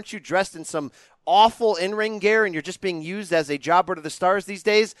Raw, and aren't you dressed in some awful in-ring gear and you're just being used as a jobber to the stars these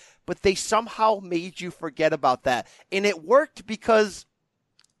days? But they somehow made you forget about that. And it worked because,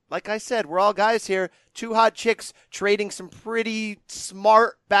 like I said, we're all guys here, 2 hot chicks trading some pretty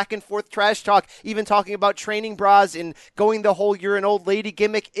smart back and forth trash talk, even talking about training bras and going the whole "you're an old lady"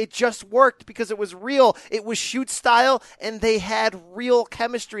 gimmick. It just worked because it was real. It was shoot style and they had real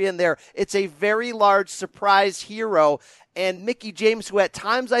chemistry in there. It's a very large surprise hero. And Mickie James, who at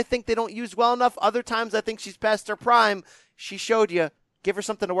times I think they don't use well enough, other times I think she's past her prime, she showed you, give her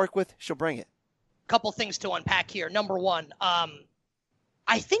something to work with, she'll bring it. Couple things to unpack here. Number one,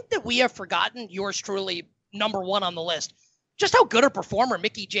 I think that we have forgotten, yours truly, number 1 on the list, just how good a performer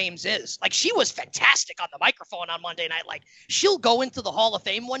Mickie James is. Like, she was fantastic on the microphone on Monday night. Like, she'll go into the Hall of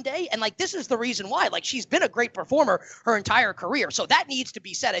Fame one day, and, like, this is the reason why. Like, she's been a great performer her entire career, so that needs to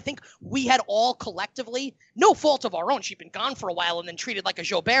be said. I think we had all collectively, no fault of our own, she'd been gone for a while and then treated like a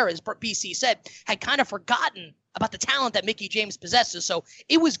Jobert, as BC said, had kind of forgotten about the talent that Mickie James possesses. So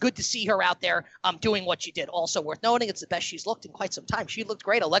it was good to see her out there doing what she did. Also worth noting, it's the best she's looked in quite some time. She looked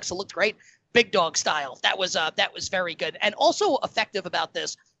great. Alexa looked great. Big dog style. That was very good. And also effective about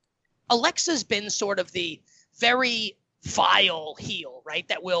this, Alexa's been sort of the very vile heel, right?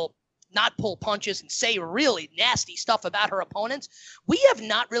 That will not pull punches and say really nasty stuff about her opponents. We have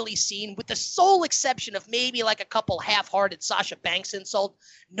not really seen, with the sole exception of maybe like a couple half-hearted Sasha Banks insult,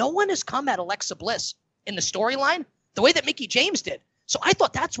 no one has come at Alexa Bliss in the storyline the way that Mickie James did. So I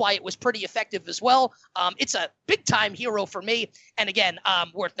thought that's why it was pretty effective as well. It's a big-time hero for me. And again,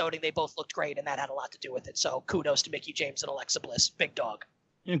 worth noting, they both looked great, and that had a lot to do with it. So kudos to Mickie James and Alexa Bliss. Big dog.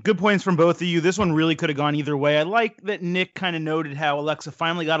 Yeah, good points from both of you. This one really could have gone either way. I like that Nick kind of noted how Alexa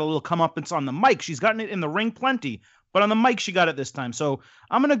finally got a little comeuppance on the mic. She's gotten it in the ring plenty, but on the mic she got it this time. So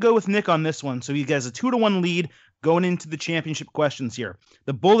I'm going to go with Nick on this one. So he has a 2-1 lead going into the championship questions here.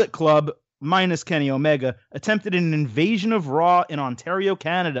 The Bullet Club, minus Kenny Omega, attempted an invasion of Raw in Ontario,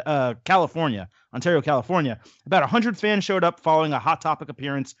 California. About 100 fans showed up following a Hot Topic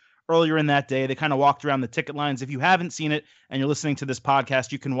appearance earlier in that day. They kind of walked around the ticket lines. If you haven't seen it and you're listening to this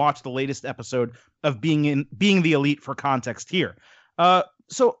podcast, you can watch the latest episode of Being the Elite for context here.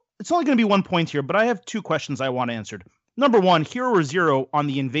 So it's only going to be 1 point here, but I have 2 questions I want answered. Number 1, hero or zero on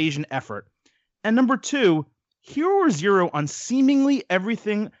the invasion effort. And number 2, hero or zero on seemingly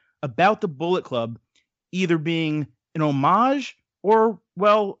everything about the Bullet Club either being an homage or,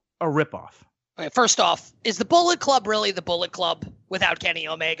 well, a ripoff. Okay, first off, is the Bullet Club really the Bullet Club without Kenny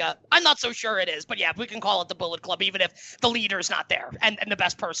Omega? I'm not so sure it is, but yeah, we can call it the Bullet Club even if the leader's not there and the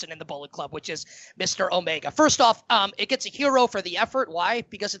best person in the Bullet Club, which is Mr. Omega. First off, it gets a hero for the effort. Why?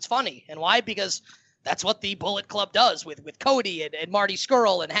 Because it's funny. And why? Because that's what the Bullet Club does with Cody and Marty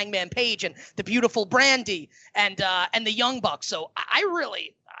Scurll and Hangman Page and the beautiful Brandy and the Young Bucks. So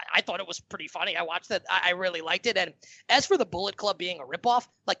I thought it was pretty funny. I watched it. I really liked it. And as for the Bullet Club being a ripoff,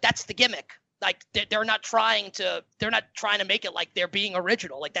 like that's the gimmick. Like they're not trying to make it like they're being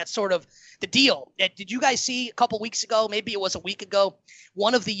original. Like that's sort of the deal. Did you guys see a couple weeks ago? Maybe it was a week ago.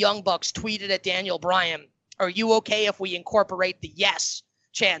 One of the Young Bucks tweeted at Daniel Bryan, "Are you okay if we incorporate the yes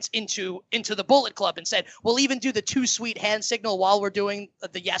chants into the Bullet Club?" And said, "We'll even do the too sweet hand signal while we're doing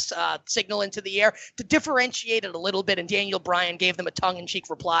the yes signal into the air to differentiate it a little bit." And Daniel Bryan gave them a tongue-in-cheek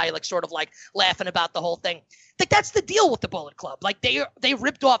reply, like sort of like laughing about the whole thing. Like that's the deal with the Bullet Club. Like they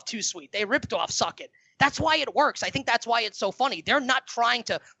ripped off Too Sweet. They ripped off Suck It. That's why it works. I think that's why it's so funny. They're not trying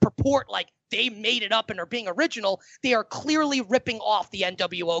to purport like they made it up and are being original. They are clearly ripping off the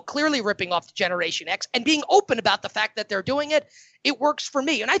NWO, clearly ripping off the Generation X, and being open about the fact that they're doing it. It works for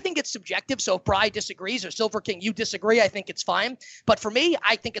me. And I think it's subjective. So if Bri disagrees or Silver King, you disagree, I think it's fine. But for me,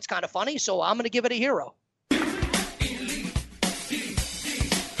 I think it's kind of funny. So I'm going to give it a hero.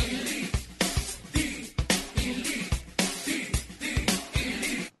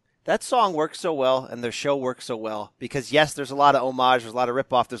 That song works so well, and their show works so well, because yes, there's a lot of homage, there's a lot of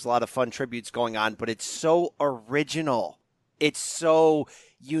ripoff, there's a lot of fun tributes going on, but it's so original. It's so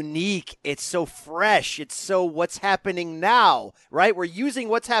unique. It's so fresh. It's so what's happening now, right? We're using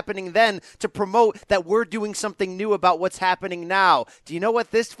what's happening then to promote that we're doing something new about what's happening now. Do you know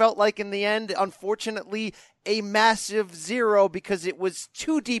what this felt like in the end? Unfortunately, a massive zero, because it was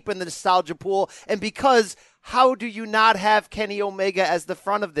too deep in the nostalgia pool, and because how do you not have Kenny Omega as the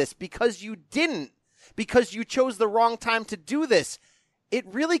front of this? Because you didn't. Because you chose the wrong time to do this. It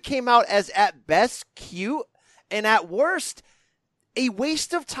really came out as, at best, cute, and at worst, a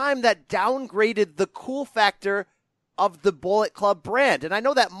waste of time that downgraded the cool factor of the Bullet Club brand. And I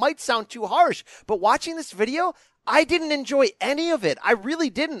know that might sound too harsh, but watching this video, I didn't enjoy any of it. I really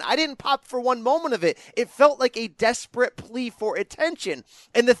didn't. I didn't pop for one moment of it. It felt like a desperate plea for attention.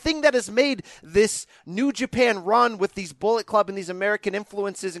 And the thing that has made this New Japan run with these Bullet Club and these American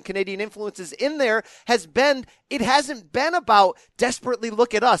influences and Canadian influences in there has been, it hasn't been about desperately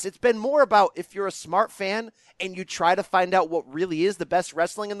look at us. It's been more about, if you're a smart fan and you try to find out what really is the best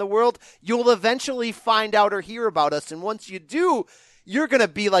wrestling in the world, you'll eventually find out or hear about us. And once you do, you're going to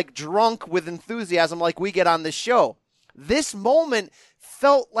be like drunk with enthusiasm like we get on this show. This moment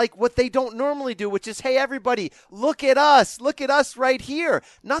felt like what they don't normally do, which is, hey, everybody, look at us right here.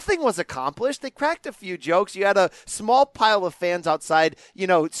 Nothing was accomplished. They cracked a few jokes. You had a small pile of fans outside,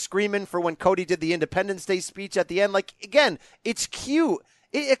 screaming for when Cody did the Independence Day speech at the end. Like, again, it's cute.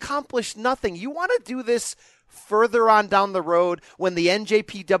 It accomplished nothing. You want to do this further on down the road when the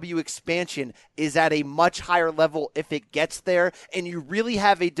NJPW expansion is at a much higher level, if it gets there, and you really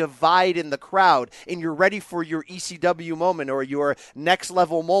have a divide in the crowd, and you're ready for your ECW moment or your next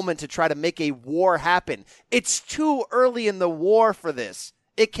level moment to try to make a war happen. It's too early in the war for this.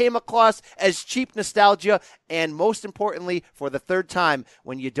 It came across as cheap nostalgia, and most importantly, for the third time,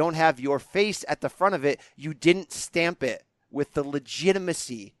 when you don't have your face at the front of it, you didn't stamp it with the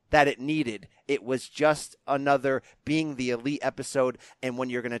legitimacy that it needed. It was just another being the elite episode. And when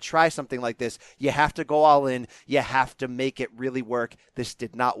you're going to try something like this, you have to go all in. You have to make it really work. This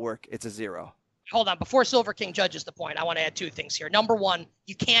did not work. It's a zero. Hold on. Before Silver King judges the point, I want to add two things here. Number one,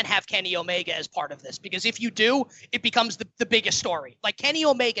 you can't have Kenny Omega as part of this, because if you do, it becomes the biggest story. Like, Kenny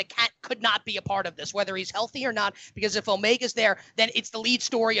Omega could not be a part of this, whether he's healthy or not, because if Omega's there, then it's the lead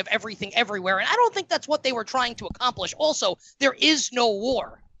story of everything everywhere. And I don't think that's what they were trying to accomplish. Also, there is no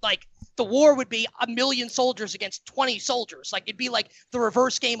war. Like, the war would be 1 million soldiers against 20 soldiers. Like, it'd be like the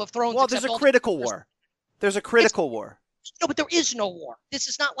reverse Game of Thrones. Well, there's a critical war. There's a critical war. No, but there is no war. This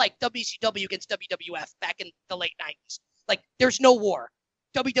is not like WCW against WWF back in the late 90s. Like, there's no war.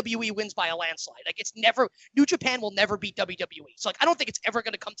 WWE wins by a landslide. Like, it's never, New Japan will never beat WWE. So, like, I don't think it's ever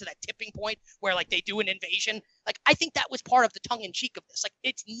going to come to that tipping point where, like, they do an invasion. Like, I think that was part of the tongue-in-cheek of this. Like,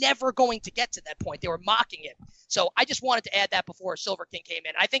 it's never going to get to that point. They were mocking it. So I just wanted to add that before Silver King came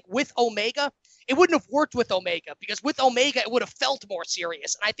in. I think with Omega, it wouldn't have worked with Omega, because with Omega, it would have felt more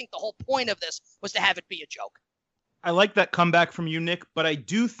serious. And I think the whole point of this was to have it be a joke. I like that comeback from you, Nick, but I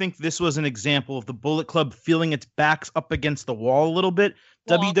do think this was an example of the Bullet Club feeling its backs up against the wall a little bit.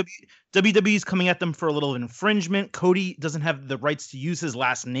 WWE is coming at them for a little infringement. Cody doesn't have the rights to use his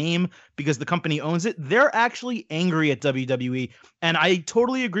last name because the company owns it. They're actually angry at WWE, and I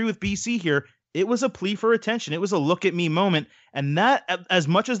totally agree with BC here. It was a plea for attention. It was a look at me moment. And that, as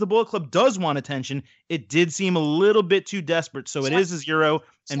much as the Bullet Club does want attention, it did seem a little bit too desperate. So it is a 0,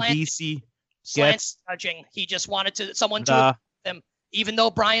 and BC gets judging. He just wanted someone to them, even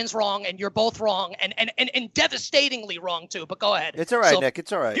though Brian's wrong and you're both wrong and devastatingly wrong too. But go ahead. It's all right, Nick.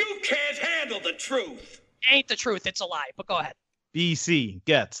 It's all right. You can't handle the truth. Ain't the truth. It's a lie. But go ahead. BC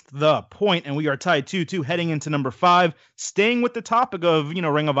gets the point, and we are tied 2-2 heading into number 5. Staying with the topic of,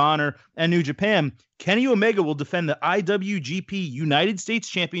 Ring of Honor and New Japan, Kenny Omega will defend the IWGP United States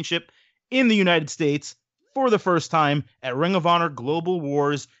Championship in the United States for the first time at Ring of Honor Global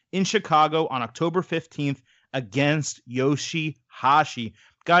Wars in Chicago on October 15th against Yoshihashi.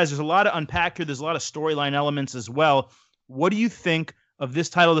 Guys, there's a lot to unpack here. There's a lot of storyline elements as well. What do you think of this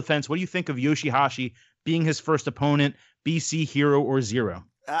title defense? What do you think of Yoshihashi being his first opponent? BC, hero or 0?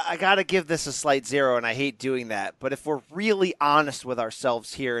 I got to give this a slight 0, and I hate doing that. But if we're really honest with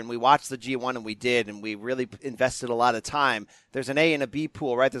ourselves here, and we watched the G1, and we did, and we really invested a lot of time, there's an A and a B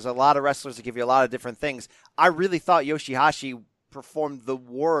pool, right? There's a lot of wrestlers that give you a lot of different things. I really thought Yoshihashi performed the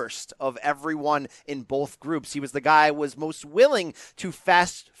worst of everyone in both groups. He was the guy who was most willing to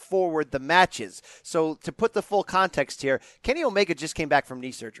fast forward the matches. So to put the full context here, Kenny Omega just came back from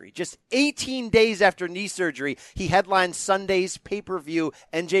knee surgery. Just 18 days after knee surgery, he headlined Sunday's pay-per-view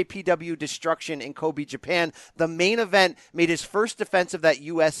NJPW Destruction in Kobe, Japan. The main event made his first defense of that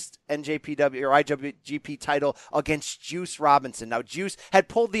US NJPW or IWGP title against Juice Robinson. Now, Juice had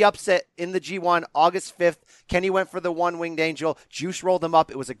pulled the upset in the G1 August 5th. Kenny went for the one-winged angel. Juice rolled him up.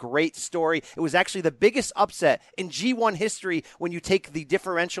 It was a great story. It was actually the biggest upset in G1 history when you take the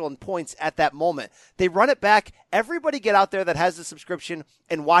differential in points at that moment. They run it back. Everybody get out there that has the subscription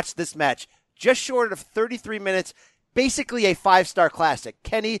and watch this match. Just short of 33 minutes, basically a 5-star classic.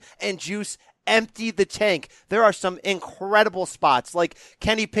 Kenny and Juice emptied the tank. There are some incredible spots, like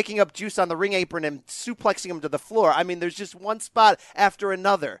Kenny picking up Juice on the ring apron and suplexing him to the floor. I mean, there's just one spot after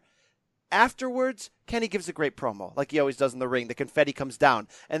another. Afterwards, Kenny gives a great promo, like he always does in the ring. The confetti comes down.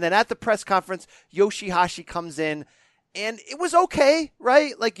 And then at the press conference, Yoshihashi comes in, and it was okay,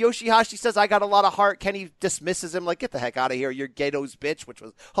 right? Like Yoshihashi says, I got a lot of heart. Kenny dismisses him, like, get the heck out of here. You're Gato's bitch, which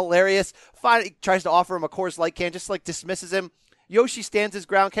was hilarious. Finally, tries to offer him a Coors Light can, just like dismisses him. Yoshi stands his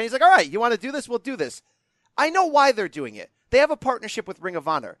ground. Kenny's like, all right, you want to do this? We'll do this. I know why they're doing it. They have a partnership with Ring of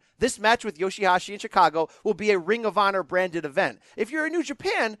Honor. This match with Yoshihashi in Chicago will be a Ring of Honor branded event. If you're in New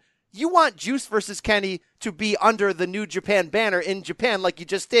Japan, you want Juice versus Kenny to be under the New Japan banner in Japan like you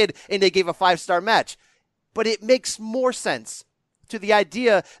just did, and they gave a 5-star match. But it makes more sense to the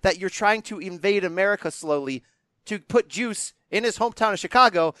idea that you're trying to invade America slowly to put Juice in his hometown of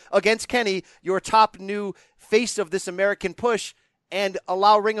Chicago against Kenny, your top new face of this American push, and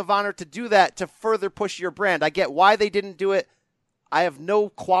allow Ring of Honor to do that to further push your brand. I get why they didn't do it. I have no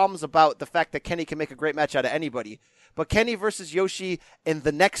qualms about the fact that Kenny can make a great match out of anybody. But Kenny versus Yoshi and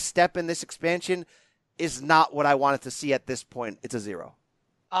the next step in this expansion is not what I wanted to see at this point. It's a 0.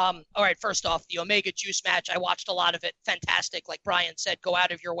 All right, first off, the Omega Juice match, I watched a lot of it. Fantastic. Like Brian said, go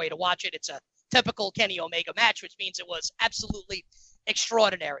out of your way to watch it. It's a typical Kenny Omega match, which means it was absolutely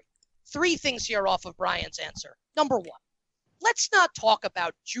extraordinary. 3 things here off of Brian's answer. Number 1, let's not talk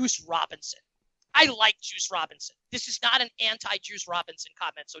about Juice Robinson. I like Juice Robinson. This is not an anti-Juice Robinson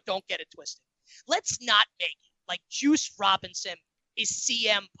comment, so don't get it twisted. Let's not make it like Juice Robinson is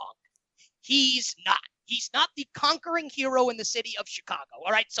CM Punk. He's not. He's not the conquering hero in the city of Chicago,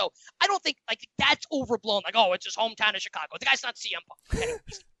 all right? So I don't think, like, that's overblown. Like, oh, it's his hometown of Chicago. The guy's not CM Punk. Anyway,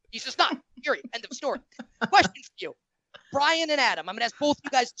 he's just not. Period. End of story. Question for you. Brian and Adam, I'm going to ask both you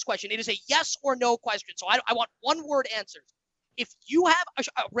guys this question. It is a yes or no question, so I want one-word answers. If you have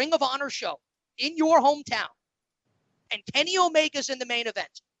a Ring of Honor show in your hometown and Kenny Omega's in the main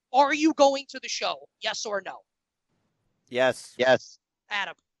event, are you going to the show? Yes or no? Yes.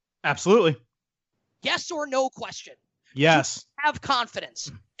 Adam. Absolutely. Yes or no question. Yes. Have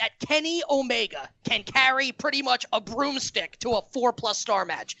confidence that Kenny Omega can carry pretty much a broomstick to a 4+ star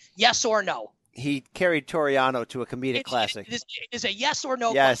match. Yes or no? He carried Toriano to a comedic classic. It is a yes or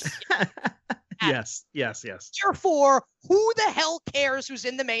no yes. question. Yes. Therefore, who the hell cares who's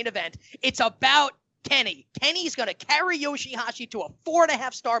in the main event? It's about Kenny. Kenny's going to carry Yoshihashi to a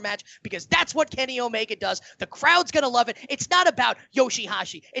 4.5 star match because that's what Kenny Omega does. The crowd's going to love it. It's not about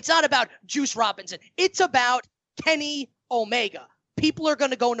Yoshihashi. It's not about Juice Robinson. It's about Kenny Omega. People are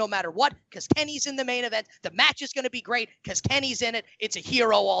going to go no matter what because Kenny's in the main event. The match is going to be great because Kenny's in it. It's a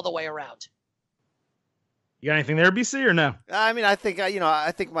hero all the way around. You got anything there, BC, or no? I mean, I think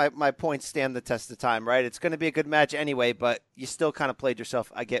my points stand the test of time, right? It's going to be a good match anyway, but you still kind of played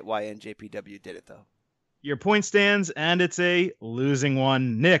yourself. I get why NJPW did it, though. Your point stands, and it's a losing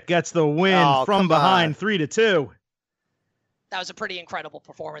one. Nick gets the win from come behind, on. 3-2. That was a pretty incredible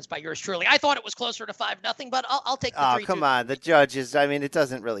performance by yours truly. I thought it was closer to 5-0, but I'll take the 3-2. Oh, come on. The judges, I mean, it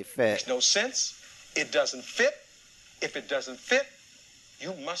doesn't really fit. Makes no sense. It doesn't fit. If it doesn't fit,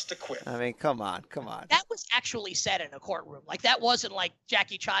 you must acquit. I mean, come on. That was actually said in a courtroom. Like, that wasn't like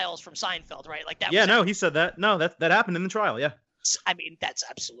Jackie Childs from Seinfeld, right? Like that. Yeah, no, he said that. No, that happened in the trial. Yeah. I mean, that's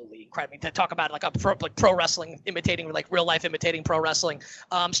absolutely incredible. To talk about like pro wrestling imitating, like real life imitating pro wrestling.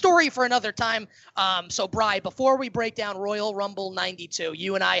 Story for another time. So, Bri, before we break down Royal Rumble 92,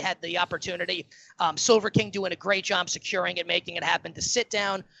 you and I had the opportunity, Silver King doing a great job securing it, making it happen, to sit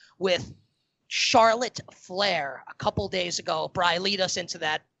down with Charlotte Flair a couple days ago. Bri, lead us into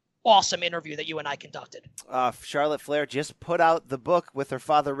that awesome interview that you and I conducted. Charlotte Flair just put out the book with her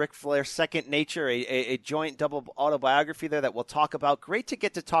father, Ric Flair, Second Nature, a joint double autobiography there that we'll talk about. Great to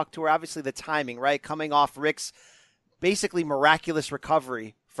get to talk to her. Obviously, the timing, right? Coming off Ric's basically miraculous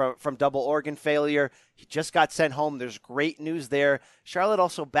recovery from double organ failure. He just got sent home. There's great news there. Charlotte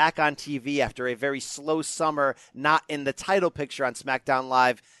also back on TV after a very slow summer, not in the title picture on SmackDown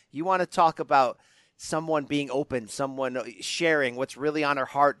Live. You want to talk about someone being open, someone sharing what's really on her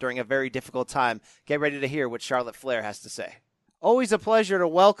heart during a very difficult time. Get ready to hear what Charlotte Flair has to say. Always a pleasure to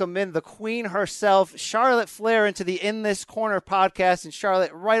welcome in the queen herself, Charlotte Flair, into the In This Corner podcast. And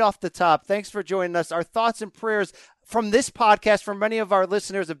Charlotte, right off the top, thanks for joining us. Our thoughts and prayers from this podcast, from many of our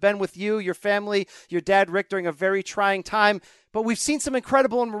listeners, have been with you, your family, your dad, Rick, during a very trying time. But we've seen some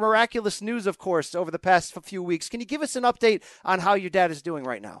incredible and miraculous news, of course, over the past few weeks. Can you give us an update on how your dad is doing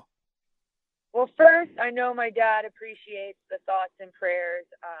right now? Well, first, I know my dad appreciates the thoughts and prayers.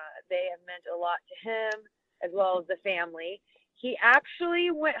 They have meant a lot to him as well as the family. He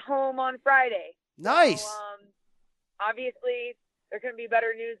actually went home on Friday. Nice. So, obviously, there couldn't be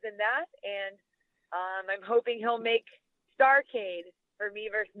better news than that. And I'm hoping he'll make Starrcade for me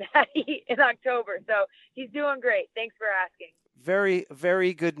versus Maddie in October. So he's doing great. Thanks for asking. Very,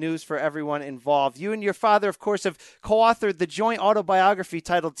 very good news for everyone involved. You and your father, of course, have co-authored the joint autobiography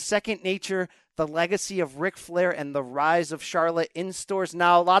titled Second Nature, The Legacy of Ric Flair and the Rise of Charlotte, in stores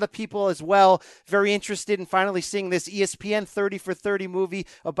now. A lot of people as well very interested in finally seeing this ESPN 30 for 30 movie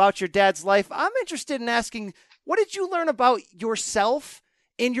about your dad's life. I'm interested in asking, what did you learn about yourself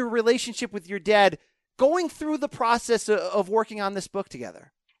in your relationship with your dad going through the process of working on this book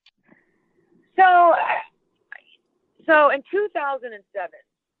together? So in 2007,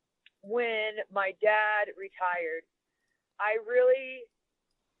 when my dad retired, I really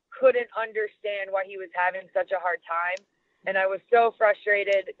couldn't understand why he was having such a hard time. And I was so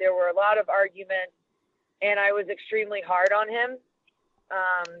frustrated. There were a lot of arguments, and I was extremely hard on him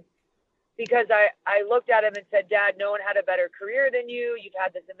because I looked at him and said, Dad, no one had a better career than you. You've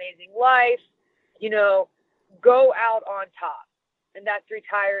had this amazing life. You know, go out on top. And that's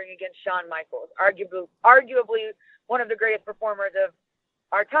retiring against Shawn Michaels, arguably one of the greatest performers of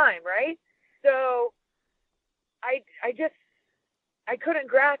our time, right? So I couldn't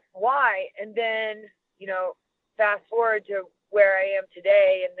grasp why. And then, you know, fast forward to where I am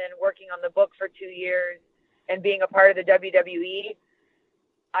today and then working on the book for 2 years and being a part of the WWE,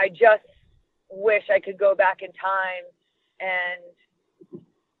 I just wish I could go back in time and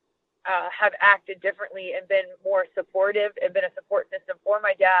have acted differently and been more supportive and been a support system for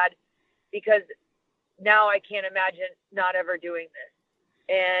my dad, because now I can't imagine not ever doing this.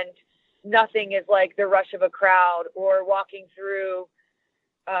 And nothing is like the rush of a crowd or walking through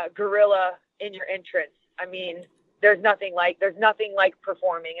gorilla in your entrance. I mean, there's nothing like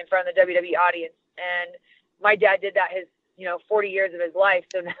performing in front of the WWE audience. And my dad did that his 40 years of his life.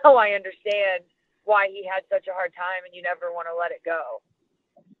 So now I understand why he had such a hard time, and you never want to let it go.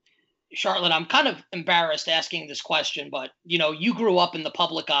 Charlotte, I'm kind of embarrassed asking this question, but, you grew up in the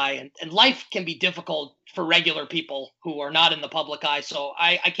public eye, and life can be difficult for regular people who are not in the public eye. So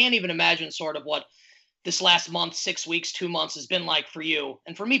I can't even imagine sort of what this last month, 6 weeks, 2 months has been like for you.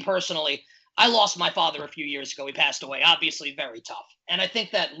 And for me personally, I lost my father a few years ago. He passed away, obviously very tough. And I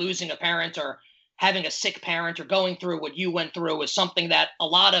think that losing a parent or having a sick parent or going through what you went through is something that a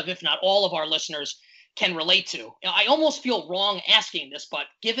lot of, if not all of our listeners can relate to. I almost feel wrong asking this, but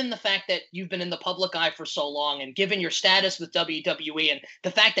given the fact that you've been in the public eye for so long, and given your status with WWE and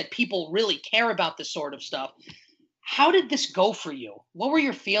the fact that people really care about this sort of stuff, how did this go for you? What were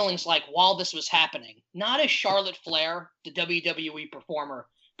your feelings like while this was happening? Not as Charlotte Flair, the WWE performer,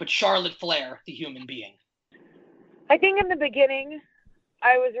 but Charlotte Flair, the human being. I think in the beginning,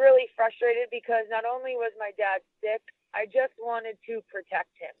 I was really frustrated because not only was my dad sick, I just wanted to protect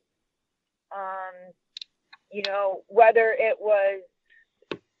him. Whether it was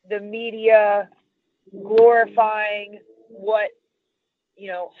the media glorifying what,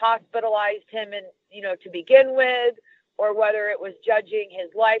 hospitalized him and, to begin with, or whether it was judging his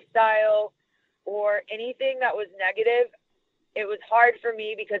lifestyle or anything that was negative. It was hard for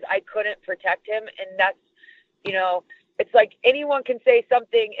me because I couldn't protect him. And that's, it's like anyone can say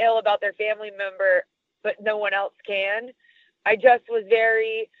something ill about their family member, but no one else can. I just was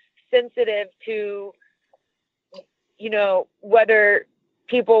very sensitive to, whether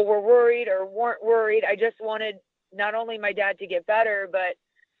people were worried or weren't worried. I just wanted not only my dad to get better, but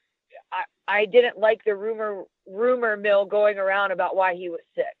I didn't like the rumor mill going around about why he was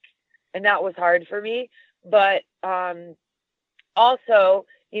sick. And that was hard for me. But also,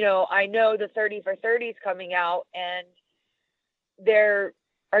 I know the 30 for 30 is coming out, and there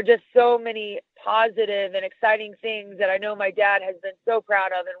are just so many positive and exciting things that I know my dad has been so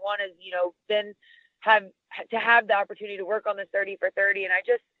proud of. And one is, have the opportunity to work on this 30 for 30. And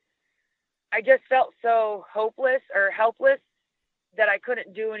I just felt so hopeless or helpless that I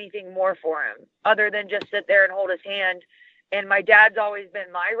couldn't do anything more for him other than just sit there and hold his hand. And my dad's always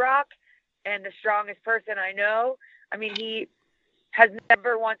been my rock and the strongest person I know. I mean, he has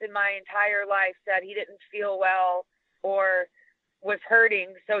never once in my entire life said he didn't feel well or was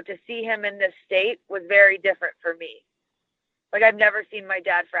hurting. So to see him in this state was very different for me. Like, I've never seen my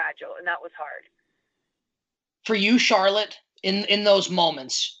dad fragile, and that was hard. For you, Charlotte, in those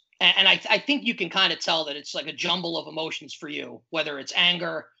moments, and I think you can kind of tell that it's like a jumble of emotions for you, whether it's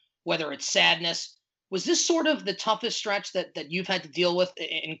anger, whether it's sadness. Was this sort of the toughest stretch that you've had to deal with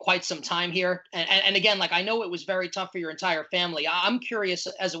in quite some time here? And again, like, I know it was very tough for your entire family. I'm curious,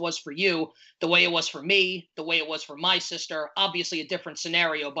 as it was for you, the way it was for me, the way it was for my sister, obviously a different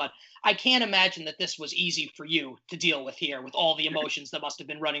scenario, but I can't imagine that this was easy for you to deal with here with all the emotions that must have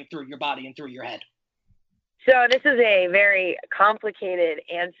been running through your body and through your head. So this is a very complicated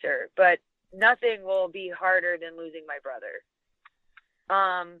answer, but nothing will be harder than losing my brother.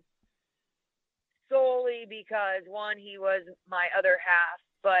 Solely because, one, he was my other half,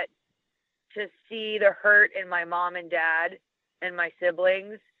 but to see the hurt in my mom and dad and my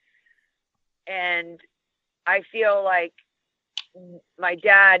siblings, and I feel like my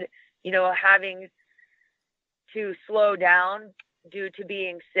dad, having to slow down due to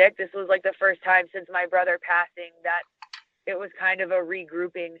being sick. This was like the first time since my brother passing that it was kind of a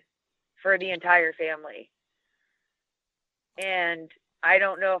regrouping for the entire family. And I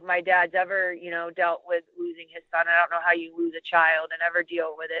don't know if my dad's ever, dealt with losing his son. I don't know how you lose a child and ever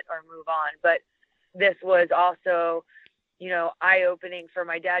deal with it or move on. But this was also, eye-opening for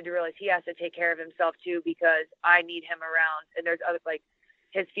my dad to realize he has to take care of himself too, because I need him around. And there's other, like,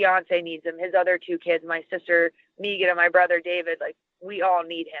 his fiance needs him, his other two kids, my sister Megan and my brother David, like, we all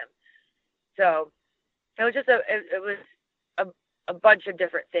need him. So it was just a bunch of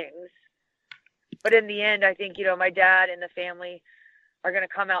different things. But in the end, I think, my dad and the family are going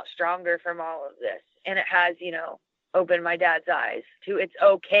to come out stronger from all of this. And it has, opened my dad's eyes to it's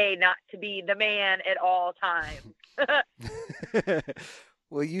okay not to be the man at all times.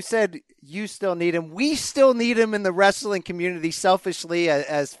 Well, you said you still need him. We still need him in the wrestling community, selfishly,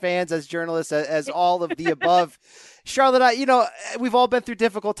 as fans, as journalists, as all of the above. Charlotte, we've all been through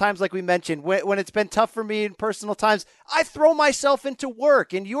difficult times, like we mentioned. When it's been tough for me in personal times, I throw myself into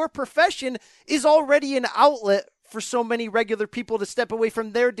work, and your profession is already an outlet for so many regular people to step away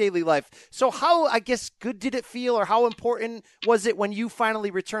from their daily life. So how, I guess, good did it feel, or how important was it when you finally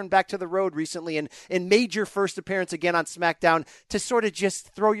returned back to the road recently and made your first appearance again on SmackDown to sort of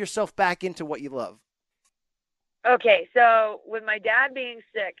just throw yourself back into what you love? Okay, so with my dad being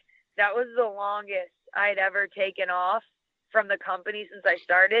sick, that was the longest I'd ever taken off from the company since I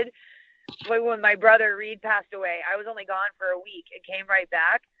started. When my brother Reed passed away, I was only gone for a week and came right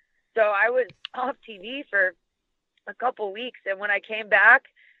back. So I was off TV for a couple weeks, and when I came back,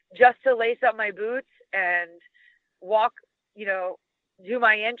 just to lace up my boots and walk, do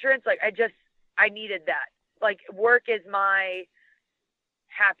my entrance, like, I needed that. Like, work is my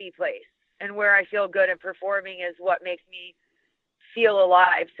happy place, and where I feel good and performing is what makes me feel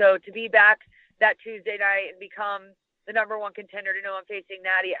alive. So to be back that Tuesday night and become the number one contender, to know I'm facing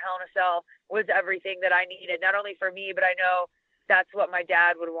Natty at Hell in a Cell, was everything that I needed, not only for me, but I know that's what my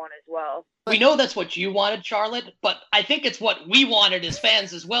dad would want as well. We know that's what you wanted, Charlotte, but I think it's what we wanted as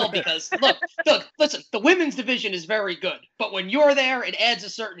fans as well, because look, listen, the women's division is very good, but when you're there, it adds a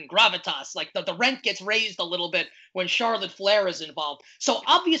certain gravitas. Like, the rent gets raised a little bit when Charlotte Flair is involved. So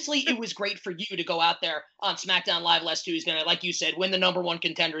obviously it was great for you to go out there on SmackDown Live last Tuesday and, like you said, win the number one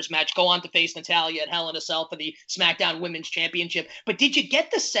contenders match, go on to face Natalya at Hell in a Cell for the SmackDown Women's Championship. But did you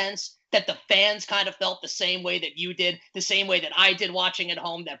get the sense that the fans kind of felt the same way that you did, the same way that I did watching at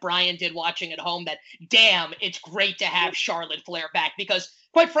home, that Brian did watching at home, that damn, it's great to have Charlotte Flair back? Because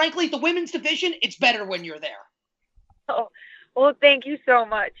quite frankly, the women's division, it's better when you're there. Oh, well, thank you so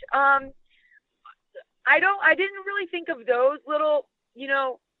much. I didn't really think of those little,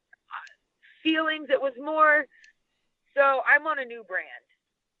 feelings. It was more, so I'm on a new brand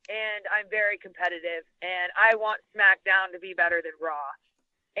and I'm very competitive and I want SmackDown to be better than Raw.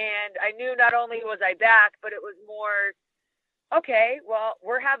 And I knew not only was I back, but it was more, okay, well,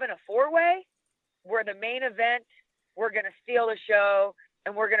 we're having a 4-way. We're the main event. We're going to steal the show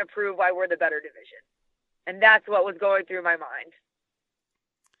and we're going to prove why we're the better division. And that's what was going through my mind.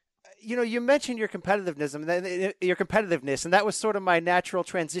 You mentioned your competitiveness, and that was sort of my natural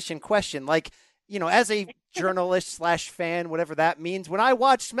transition question. Like, as a journalist / fan, whatever that means, when I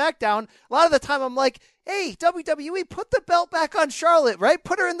watch SmackDown, a lot of the time I'm like, hey, WWE, put the belt back on Charlotte, right?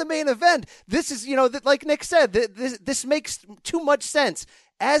 Put her in the main event. This is, like Nick said, this makes too much sense.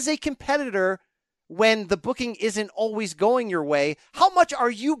 As a competitor, when the booking isn't always going your way, how much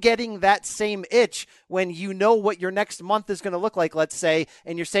are you getting that same itch when you know what your next month is going to look like, let's say,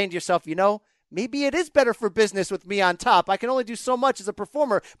 and you're saying to yourself, maybe it is better for business with me on top. I can only do so much as a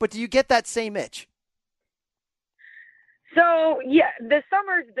performer, but do you get that same itch? So, yeah, the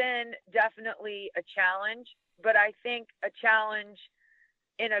summer's been definitely a challenge, but I think a challenge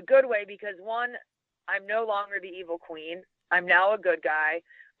in a good way because, one, I'm no longer the evil queen. I'm now a good guy.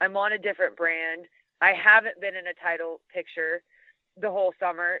 I'm on a different brand. I haven't been in a title picture the whole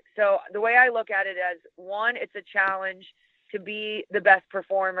summer. So the way I look at it as, one, it's a challenge to be the best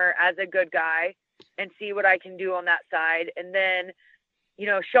performer as a good guy and see what I can do on that side. And then,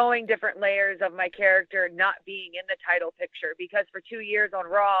 showing different layers of my character not being in the title picture, because for 2 years on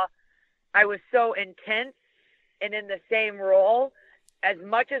Raw, I was so intense and in the same role. As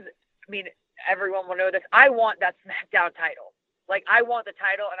much as, everyone will know this, I want that SmackDown title. Like, I want the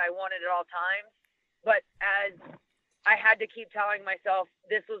title and I want it at all times. But as I had to keep telling myself,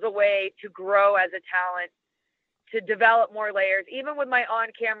 this was a way to grow as a talent, to develop more layers, even with my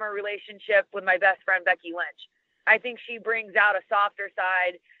on-camera relationship with my best friend, Becky Lynch. I think she brings out a softer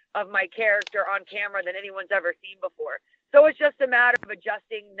side of my character on camera than anyone's ever seen before. So it's just a matter of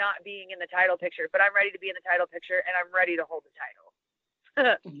adjusting, not being in the title picture. But I'm ready to be in the title picture, and I'm ready to hold the title.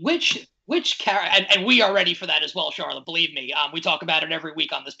 Which character, and we are ready for that as well, Charlotte, believe me. We talk about it every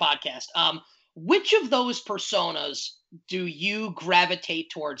week on this podcast. Which of those personas do you gravitate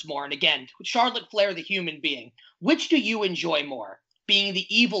towards more? And again, Charlotte Flair, the human being, which do you enjoy more? Being the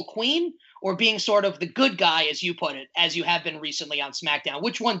evil queen or being sort of the good guy, as you put it, as you have been recently on SmackDown?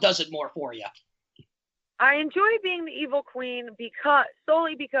 Which one does it more for you? I enjoy being the evil queen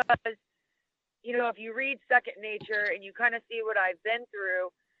solely because, if you read Second Nature and you kind of see what I've been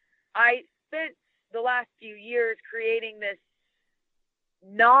through, I spent the last few years creating this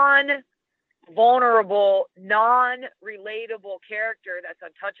non-vulnerable, non-relatable character that's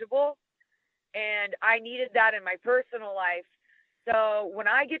untouchable. And I needed that in my personal life. So when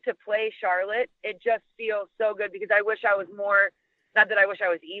I get to play Charlotte, it just feels so good because I wish I was more, not that I wish I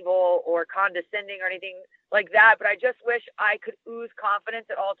was evil or condescending or anything like that, but I just wish I could ooze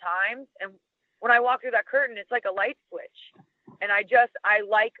confidence at all times. And when I walk through that curtain, it's like a light switch. And I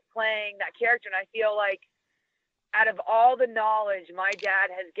like playing that character. And I feel like out of all the knowledge my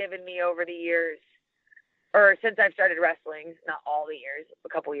dad has given me over the years, or since I've started wrestling, not all the years, a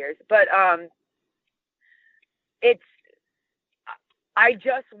couple years, but I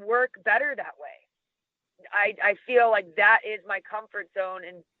just work better that way. I feel like that is my comfort zone.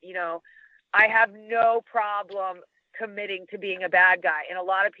 And, I have no problem committing to being a bad guy. And a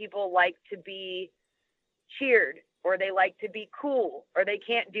lot of people like to be cheered, or they like to be cool, or they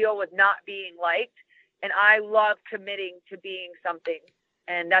can't deal with not being liked. And I love committing to being something,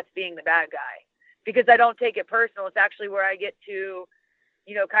 and that's being the bad guy. Because I don't take it personal. It's actually where I get to,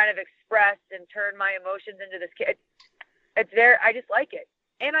 kind of express and turn my emotions into this kid. I just like it.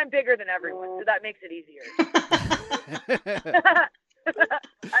 And I'm bigger than everyone, so that makes it easier.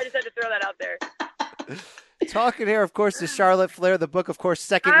 I just had to throw that out there. Talking here, of course, is Charlotte Flair. The book, of course,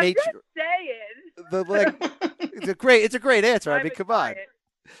 Second Nature. I'm just saying. It's a great answer. I mean, come on.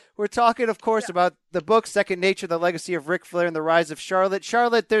 We're talking, of course, about the book, Second Nature, The Legacy of Ric Flair and the Rise of Charlotte.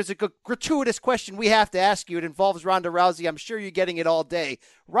 Charlotte, there's a gratuitous question we have to ask you. It involves Ronda Rousey. I'm sure you're getting it all day.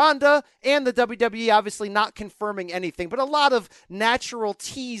 Ronda and the WWE obviously not confirming anything, but a lot of natural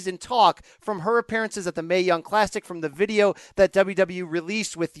tease and talk from her appearances at the Mae Young Classic, from the video that WWE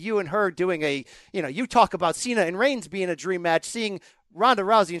released with you and her doing you talk about Cena and Reigns being a dream match, seeing Ronda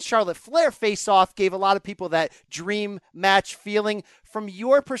Rousey and Charlotte Flair face off gave a lot of people that dream match feeling. From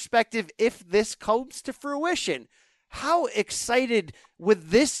your perspective, if this comes to fruition, how excited would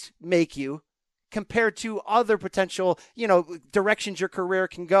this make you compared to other potential, directions your career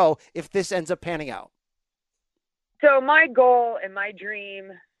can go if this ends up panning out? So my goal and my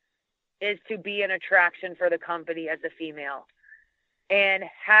dream is to be an attraction for the company as a female. And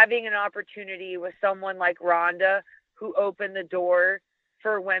having an opportunity with someone like Ronda, who opened the door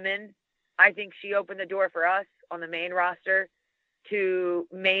for women. I think she opened the door for us on the main roster to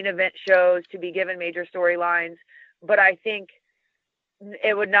main event shows, to be given major storylines. But I think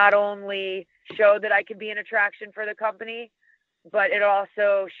it would not only show that I could be an attraction for the company, but it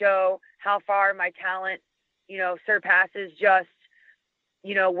also show how far my talent, surpasses just,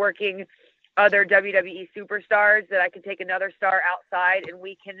 working other WWE superstars, that I could take another star outside and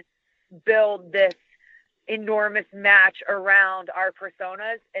we can build this enormous match around our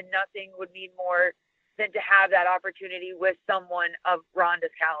personas, and nothing would mean more than to have that opportunity with someone of Ronda's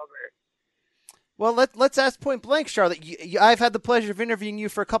caliber. Well, let's ask point blank, Charlotte. I've had the pleasure of interviewing you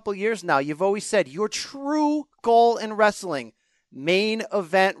for a couple years now. You've always said your true goal in wrestling, main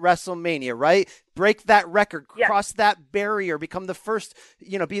event WrestleMania, right? Break that record, cross that barrier, become the first,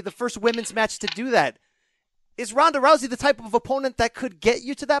 be the first women's match to do that. Is Ronda Rousey the type of opponent that could get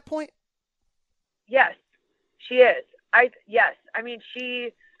you to that point? Yes, she is. Yes. I mean,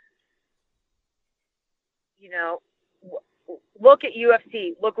 she, look at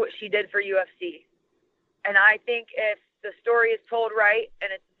UFC. Look what she did for UFC. And I think if the story is told right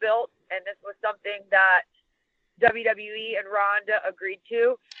and it's built, and this was something that WWE and Ronda agreed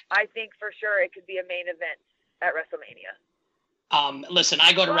to, I think for sure it could be a main event at WrestleMania. Listen,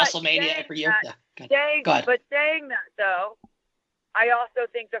 I go to WrestleMania every year. Go ahead. But saying that, though, I also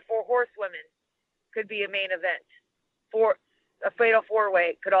think the Four Horsewomen could be a main event. For a Fatal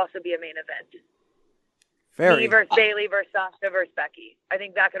 4-Way could also be a main event. Me versus Bayley versus Sasha versus Becky. I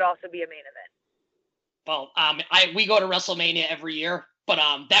think that could also be a main event. Well, we go to WrestleMania every year, but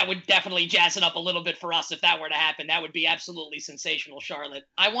that would definitely jazz it up a little bit for us if that were to happen. That would be absolutely sensational, Charlotte.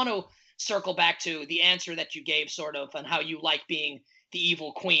 I want to circle back to the answer that you gave, sort of, on how you like being the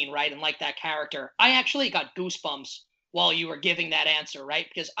evil queen, right, and like that character. I actually got goosebumps while you were giving that answer, right?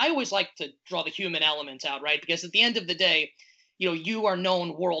 Because I always like to draw the human elements out, right? Because at the end of the day, you are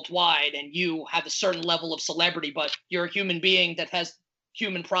known worldwide and you have a certain level of celebrity, but you're a human being that has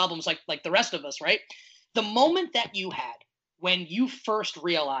human problems like the rest of us, right? The moment that you had when you first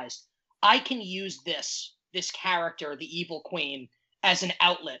realized, I can use this character, the evil queen, as an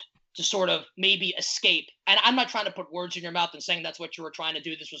outlet to sort of maybe escape. And I'm not trying to put words in your mouth and saying that's what you were trying to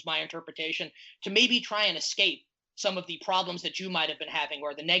do. This was my interpretation. To maybe try and escape some of the problems that you might have been having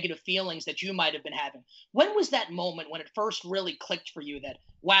or the negative feelings that you might have been having. When was that moment when it first really clicked for you that,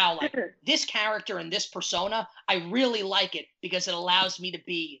 wow, like this character and this persona, I really like it because it allows me to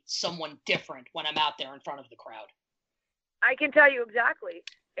be someone different when I'm out there in front of the crowd? I can tell you exactly.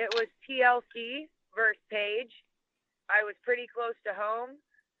 It was TLC versus Paige. I was pretty close to home,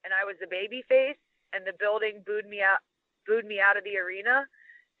 and I was the baby face, and the building booed me out of the arena.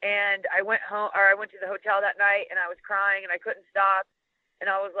 And I went to the hotel that night, and I was crying, and I couldn't stop. And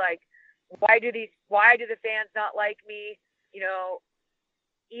I was like, why do the fans not like me?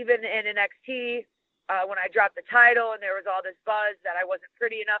 Even in NXT, when I dropped the title and there was all this buzz that I wasn't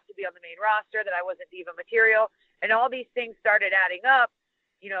pretty enough to be on the main roster, that I wasn't diva material, and all these things started adding up,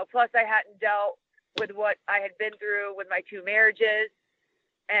 plus I hadn't dealt with what I had been through with my 2 marriages.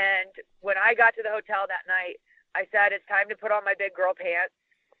 And when I got to the hotel that night, I said, it's time to put on my big girl pants.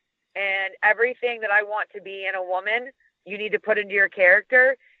 And everything that I want to be in a woman, you need to put into your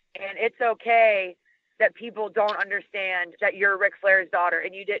character. And it's okay that people don't understand that you're Ric Flair's daughter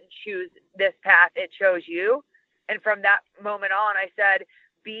and you didn't choose this path. It chose you. And from that moment on, I said,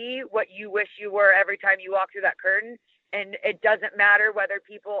 be what you wish you were every time you walk through that curtain. And it doesn't matter whether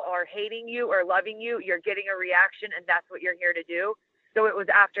people are hating you or loving you. You're getting a reaction, and that's what you're here to do. So it was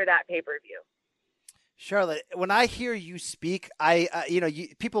after that pay-per-view. Charlotte, when I hear you speak,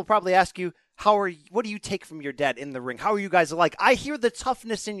 people probably ask you, what do you take from your dad in the ring? How are you guys alike? I hear the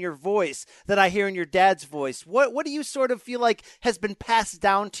toughness in your voice that I hear in your dad's voice. What do you sort of feel like has been passed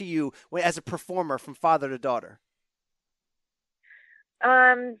down to you as a performer from father to daughter?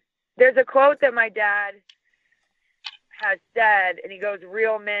 There's a quote that my dad has said, and he goes,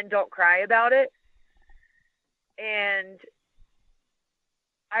 real men don't cry about it. And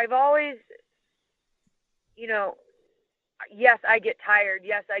I've always, yes, I get tired.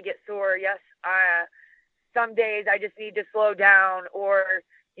 Yes, I get sore. Yes, some days I just need to slow down or,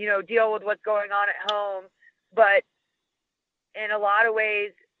 deal with what's going on at home. But in a lot of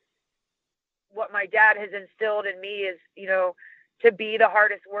ways, what my dad has instilled in me is, to be the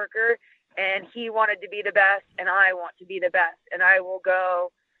hardest worker, and he wanted to be the best, and I want to be the best, and I will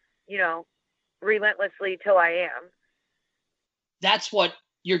go, relentlessly till I am. That's what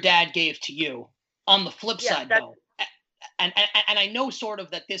your dad gave to you. On the flip side, though, and I know sort of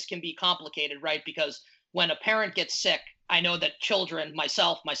that this can be complicated, right? Because when a parent gets sick, I know that children,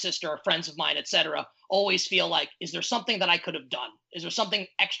 myself, my sister, friends of mine, etc., always feel like, is there something that I could have done? Is there something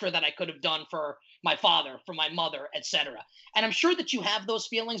extra that I could have done for my father, for my mother, etc.? And I'm sure that you have those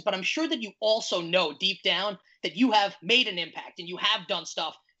feelings, but I'm sure that you also know deep down that you have made an impact and you have done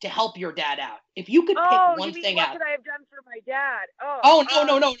stuff to help your dad out. If you could pick one thing out. What could I have done for my dad?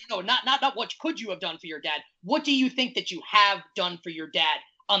 No. Not what could you have done for your dad. What do you think that you have done for your dad?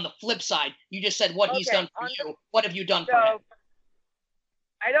 On the flip side, you just said what he's done for you. What have you done for him?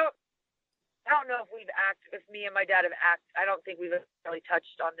 I don't know if me and my dad have acted. I don't think we've really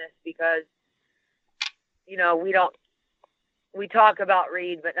touched on this because, we talk about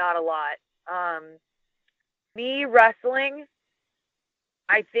Reed, but not a lot. Me wrestling,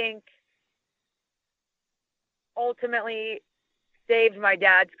 I think, ultimately saved my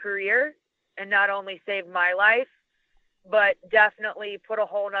dad's career, and not only saved my life, but definitely put a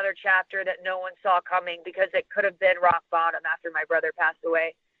whole nother chapter that no one saw coming, because it could have been rock bottom after my brother passed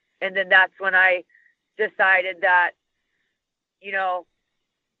away. And then that's when I decided that,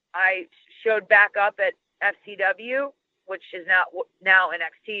 I showed back up at FCW, which is now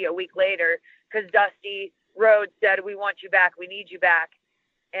NXT, a week later, because Dusty Rhodes said, "We want you back. We need you back."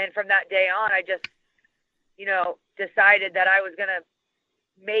 And from that day on, I just, decided that I was going to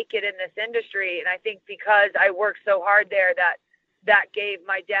make it in this industry. And I think because I worked so hard there, that gave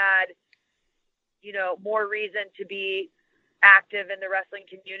my dad, more reason to be active in the wrestling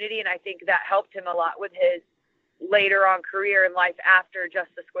community. And I think that helped him a lot with his later on career in life after just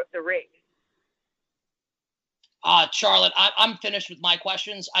the ring. Charlotte, I'm finished with my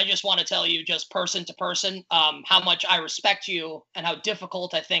questions. I just want to tell you, just person to person, how much I respect you and how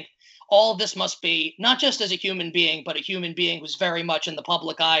difficult I think all this must be, not just as a human being, but a human being who's very much in the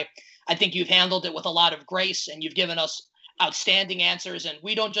public eye. I think you've handled it with a lot of grace, and you've given us outstanding answers. And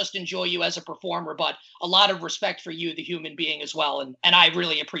we don't just enjoy you as a performer, but a lot of respect for you, the human being, as well. And I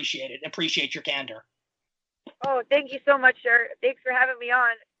really appreciate it. Appreciate your candor. Oh, thank you so much, sir. Thanks for having me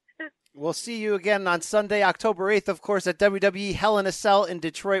on. We'll see you again on Sunday, October 8th, of course, at WWE Hell in a Cell in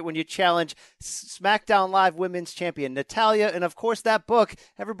Detroit when you challenge SmackDown Live Women's Champion Natalya. And, of course, that book,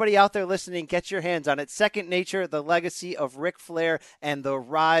 everybody out there listening, get your hands on it. Second Nature, The Legacy of Ric Flair and the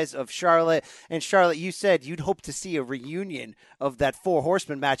Rise of Charlotte. And, Charlotte, you said you'd hope to see a reunion of that Four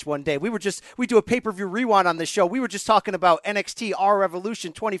Horsemen match one day. We do a pay-per-view rewind on this show. We were just talking about NXT R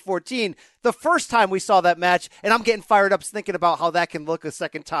Revolution 2014, the first time we saw that match, and I'm getting fired up thinking about how that can look a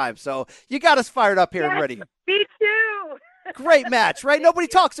second time. So you got us fired up here and ready. Me too. Great match, right? Nobody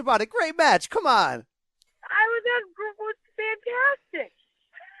talks about it. Great match. Come on. It was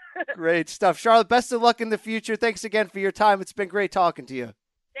fantastic. Great stuff. Charlotte, best of luck in the future. Thanks again for your time. It's been great talking to you.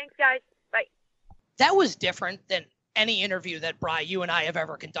 Thanks, guys. Bye. That was different than any interview that, Bri, you and I have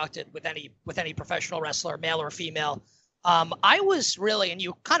ever conducted with any professional wrestler, male or female. I was really, and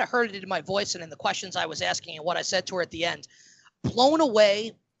you kind of heard it in my voice and in the questions I was asking and what I said to her at the end, blown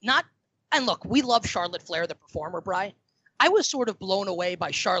away. And look, we love Charlotte Flair, the performer, Bri. I was sort of blown away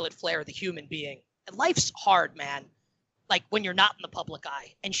by Charlotte Flair, the human being. And life's hard, man. Like when you're not in the public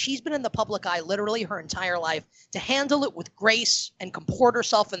eye. And she's been in the public eye literally her entire life. To handle it with grace and comport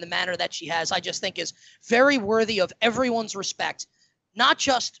herself in the manner that she has, I just think is very worthy of everyone's respect. Not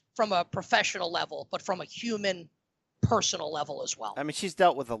just from a professional level, but from a human personal level as well. I mean, she's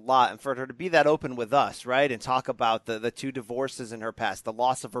dealt with a lot, and for her to be that open with us, right, and talk about the two divorces in her past, the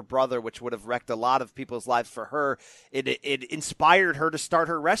loss of her brother, which would have wrecked a lot of people's lives for her, it inspired her to start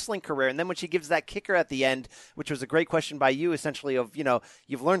her wrestling career. And then when she gives that kicker at the end, which was a great question by you, essentially, of,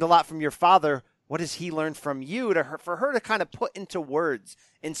 you've learned a lot from your father. What has he learned from you? For her to kind of put into words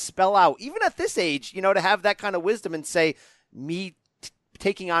and spell out, even at this age, to have that kind of wisdom and say, me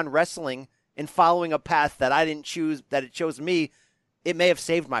taking on wrestling and following a path that I didn't choose, that it chose me, it may have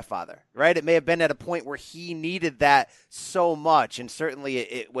saved my father, right? It may have been at a point where he needed that so much. And certainly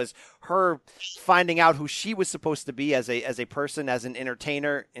it was her finding out who she was supposed to be as a person, as an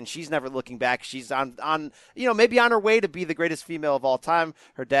entertainer. And she's never looking back. She's on maybe on her way to be the greatest female of all time.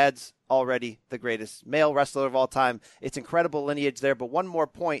 Her dad's already the greatest male wrestler of all time. It's incredible lineage there. But one more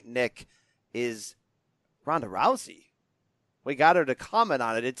point, Nick, is Ronda Rousey. We got her to comment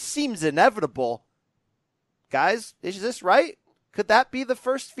on it. It seems inevitable. Guys, is this right? Could that be the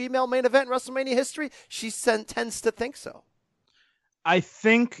first female main event in WrestleMania history? She tends to think so. I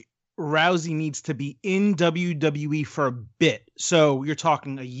think Rousey needs to be in WWE for a bit. So you're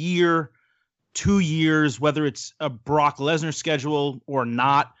talking a year, 2 years, whether it's a Brock Lesnar schedule or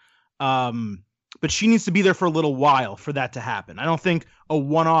not. But she needs to be there for a little while for that to happen. I don't think a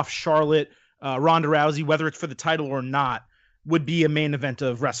one-off Charlotte, Ronda Rousey, whether it's for the title or not, would be a main event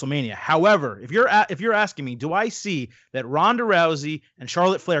of WrestleMania. However, if you're asking me, do I see that Ronda Rousey and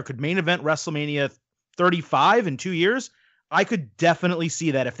Charlotte Flair could main event WrestleMania 35 in 2 years? I could definitely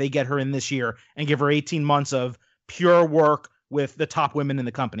see that if they get her in this year and give her 18 months of pure work with the top women in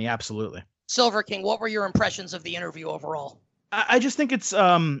the company. Absolutely. Silver King, what were your impressions of the interview overall? I just think it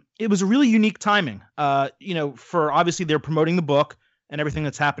was a really unique timing. For obviously they're promoting the book and everything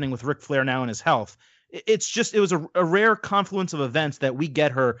that's happening with Ric Flair now and his health. It was a rare confluence of events that we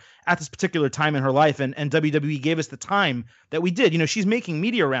get her at this particular time in her life, and WWE gave us the time that we did. She's making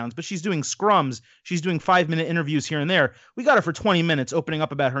media rounds, but she's doing scrums. She's doing 5-minute interviews here and there. We got her for 20 minutes opening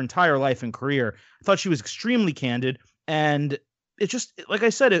up about her entire life and career. I thought she was extremely candid, and it just, like I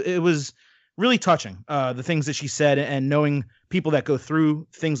said, it was really touching, the things that she said, and knowing people that go through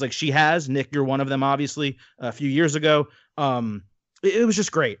things like she has. Nick, you're one of them, obviously, a few years ago. It was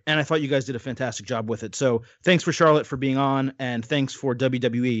just great, and I thought you guys did a fantastic job with it. So thanks for Charlotte for being on, and thanks for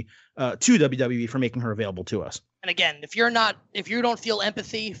WWE for making her available to us. And again, if you don't feel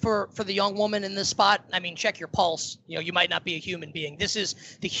empathy for the young woman in this spot, I mean, check your pulse. You might not be a human being. This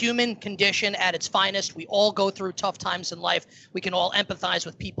is the human condition at its finest. We all go through tough times in life. We can all empathize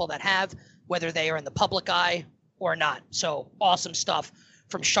with people that have, whether they are in the public eye or not. So awesome stuff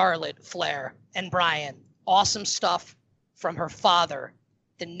from Charlotte Flair and Brian. Awesome stuff from her father,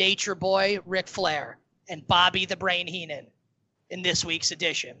 the Nature Boy, Ric Flair, and Bobby the Brain Heenan in this week's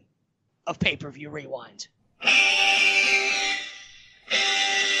edition of Pay-Per-View Rewind.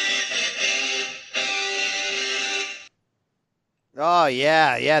 Oh,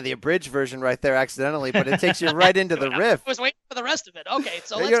 yeah, the abridged version right there accidentally, but it takes you right into the riff. I was waiting for the rest of it. Okay,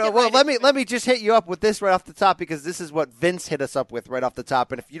 so let's let me just hit you up with this right off the top, because this is what Vince hit us up with right off the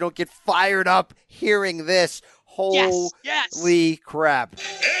top, and if you don't get fired up hearing this, holy crap.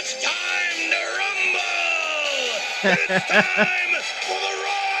 It's time to rumble! It's time for the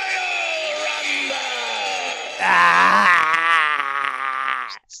Royal Rumble!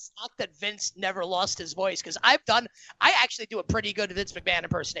 Shocked that Vince never lost his voice, because I actually do a pretty good Vince McMahon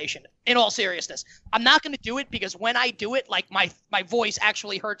impersonation, in all seriousness. I'm not going to do it because when I do it, like my voice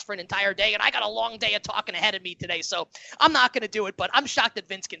actually hurts for an entire day, and I got a long day of talking ahead of me today, so I'm not going to do it, but I'm shocked that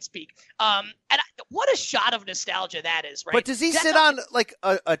Vince can speak. What a shot of nostalgia that is, right? But does he sit on like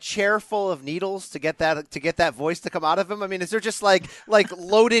a chair full of needles to get that voice to come out of him? I mean, is there just like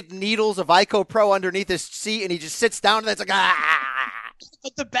loaded needles of IcoPro underneath his seat, and he just sits down and it's like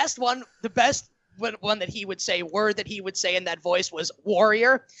But the best one that he would say, word that he would say in that voice was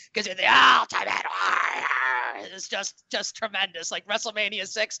warrior, because the ultimate warrior is just tremendous. Like WrestleMania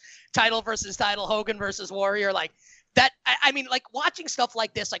 6, title versus title, Hogan versus Warrior, like that. I mean, like watching stuff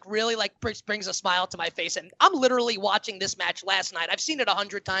like this, like really like brings a smile to my face. And I'm literally watching this match last night. I've seen it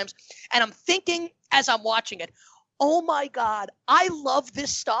 100 times, and I'm thinking as I'm watching it, oh my God, I love this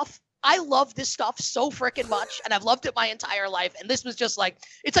stuff. I love this stuff so freaking much, and I've loved it my entire life. And this was just like,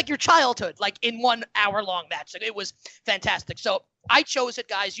 it's like your childhood, like in 1 hour-long match. Like, it was fantastic. So I chose it,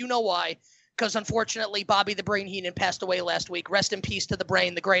 guys. You know why? Because unfortunately, Bobby the Brain Heenan passed away last week. Rest in peace to the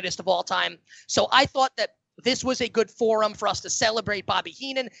Brain, the greatest of all time. So I thought that this was a good forum for us to celebrate Bobby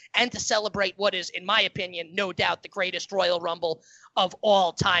Heenan and to celebrate what is, in my opinion, no doubt the greatest Royal Rumble of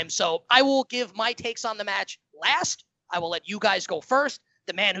all time. So I will give my takes on the match last. I will let you guys go first.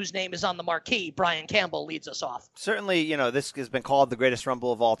 The man whose name is on the marquee, Brian Campbell, leads us off. Certainly, this has been called the greatest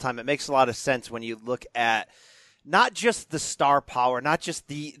Rumble of all time. It makes a lot of sense when you look at not just the star power, not just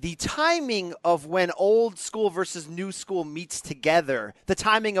the timing of when old school versus new school meets together, the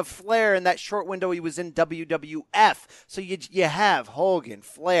timing of Flair in that short window he was in WWF. So you have Hogan,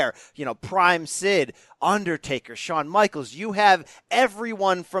 Flair, Prime Sid, Undertaker, Shawn Michaels. You have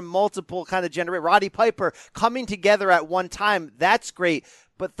everyone from multiple kind of generations, Roddy Piper, coming together at one time. That's great.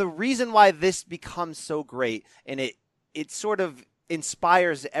 But the reason why this becomes so great, and it sort of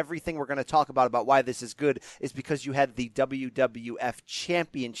inspires everything we're going to talk about why this is good, is because you had the WWF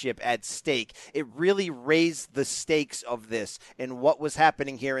Championship at stake. It really raised the stakes of this and what was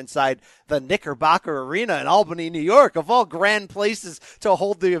happening here inside the Knickerbocker Arena in Albany, New York, of all grand places to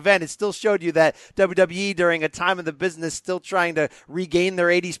hold the event. It still showed you that WWE, during a time of the business, still trying to regain their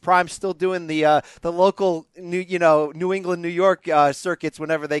 80s prime, still doing the local New England, New York circuits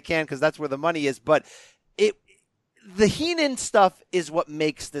whenever they can, because that's where the money is. But the Heenan stuff is what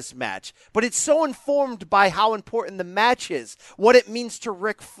makes this match, but it's so informed by how important the match is, what it means to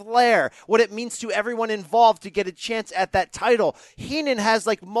Ric Flair, what it means to everyone involved to get a chance at that title. Heenan has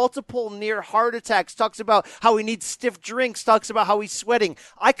like multiple near heart attacks, talks about how he needs stiff drinks, talks about how he's sweating.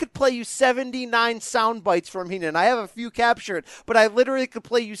 I could play you 79 sound bites from Heenan. I have a few captured, but I literally could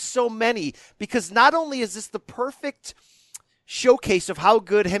play you so many, because not only is this the perfect showcase of how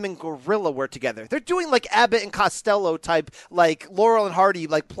good him and Gorilla were together. They're doing like Abbott and Costello type, like Laurel and Hardy,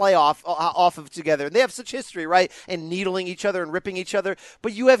 like playoff off of together. And they have such history, right? And needling each other and ripping each other.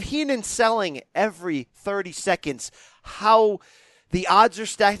 But you have Heenan selling every 30 seconds how the odds are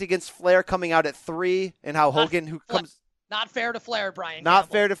stacked against Flair coming out at 3, and how Hogan, who comes... Not fair to Flair, Brian Not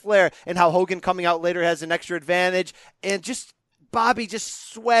Campbell. fair to Flair. And how Hogan coming out later has an extra advantage. And just Bobby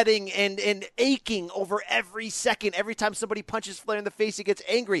just sweating and aching over every second. Every time somebody punches Flair in the face, he gets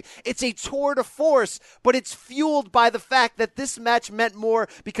angry. It's a tour de force, but it's fueled by the fact that this match meant more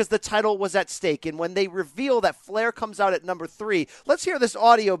because the title was at stake. And when they reveal that Flair comes out at number 3, let's hear this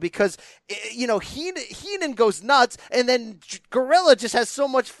audio, because, you know, Heenan goes nuts, and then Gorilla just has so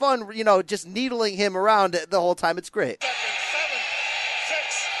much fun, you know, just needling him around the whole time. It's great. 7,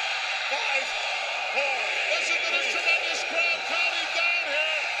 6, 5, 4. Listen to this tremendous crowd counting down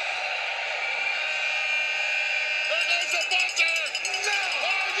here. There goes the buzzer. No.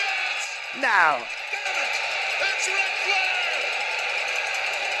 Oh, yes. Now. Damn it. It's Ric Flair.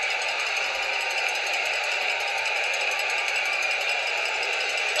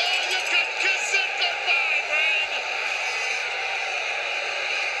 Oh, you can kiss it goodbye, Brain.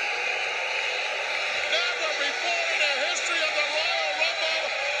 Never before in the history of the Royal Rumble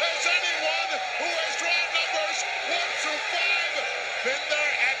has anyone who has drawn numbers 1 through 5 been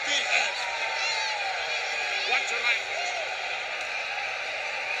there at the end. Watch your language.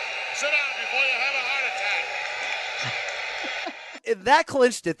 Sit down before you have a heart attack. That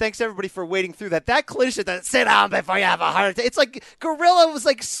clinched it. Thanks everybody for waiting through that. That clinched it. That sit down before you have a heart attack. It's like Gorilla was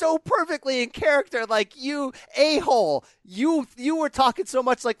like so perfectly in character. Like, you a-hole. You were talking so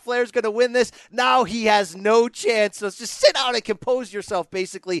much like Flair's going to win this. Now he has no chance. So just sit down and compose yourself,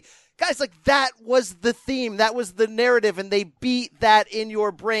 basically. Guys, like, that was the theme. That was the narrative, and they beat that in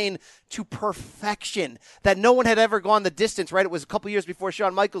your brain to perfection. That no one had ever gone the distance, right? It was a couple years before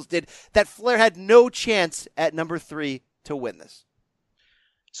Shawn Michaels did. That Flair had no chance at number 3 to win this.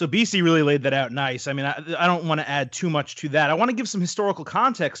 So BC really laid that out nice. I mean, I don't want to add too much to that. I want to give some historical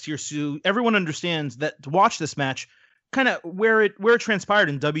context here so everyone understands that to watch this match, kind of where it transpired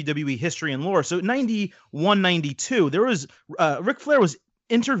in WWE history and lore. So 91, 92, there was Ric Flair was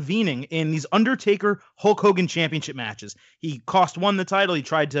intervening in these Undertaker Hulk Hogan championship matches. He cost one the title. He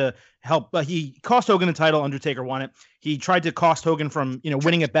tried to help. He cost Hogan the title. Undertaker won it. He tried to cost Hogan from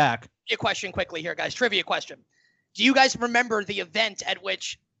winning it back. A question quickly here, guys. Trivia question. Do you guys remember the event at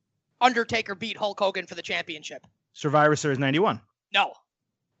which Undertaker beat Hulk Hogan for the championship? Survivor Series 91. No.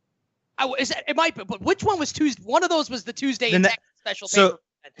 It might be, but which one was Tuesday? One of those was the Tuesday in Texas special.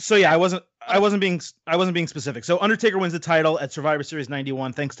 So yeah, I wasn't being specific. So Undertaker wins the title at Survivor Series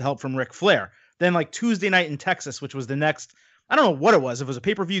 91 thanks to help from Ric Flair. Then like Tuesday night in Texas, which was the next, I don't know what it was. It was a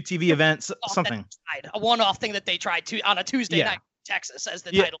pay-per-view TV event, something. A one-off thing that they tried to on a Tuesday night in Texas, as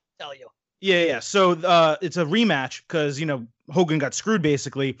the title will tell you. Yeah. So it's a rematch because Hogan got screwed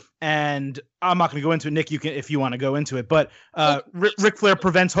basically, and I'm not going to go into it. Nick, you can if you want to go into it, but Ric Flair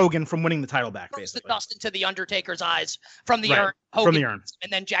prevents Hogan from winning the title back. Basically, the dust into the Undertaker's eyes from the urn, from the urn,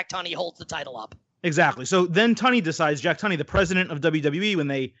 and then Jack Tunney holds the title up. Exactly. So then Tunney decides, Jack Tunney, the president of WWE, when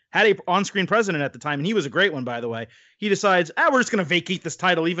they had a on-screen president at the time, and he was a great one, by the way, he decides, we're just going to vacate this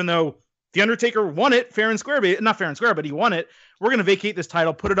title, even though The Undertaker won it fair and square, not fair and square, but he won it. We're going to vacate this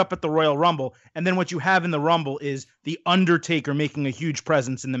title, put it up at the Royal Rumble. And then what you have in the Rumble is The Undertaker making a huge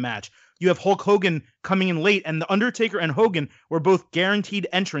presence in the match. You have Hulk Hogan coming in late, and The Undertaker and Hogan were both guaranteed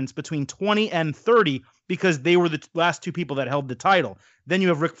entrants between 20 and 30 because they were the last two people that held the title. Then you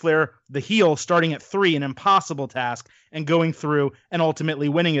have Ric Flair, the heel, starting at 3, an impossible task, and going through and ultimately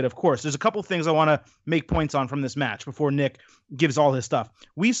winning it, of course. There's a couple things I want to make points on from this match before Nick gives all his stuff.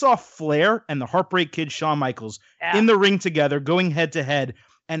 We saw Flair and the Heartbreak Kid Shawn Michaels in the ring together, going head-to-head,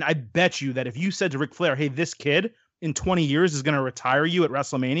 and I bet you that if you said to Ric Flair, hey, this kid in 20 years is going to retire you at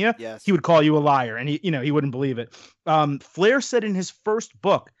WrestleMania, he would call you a liar, and he wouldn't believe it. Flair said in his first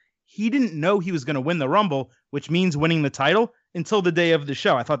book, he didn't know he was going to win the Rumble, which means winning the title, until the day of the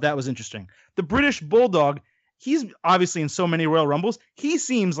show. I thought that was interesting. The British Bulldog, he's obviously in so many Royal Rumbles. He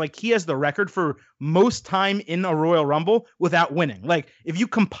seems like he has the record for most time in a Royal Rumble without winning. Like, if you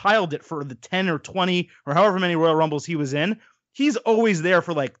compiled it for the 10 or 20 or however many Royal Rumbles he was in, He's always there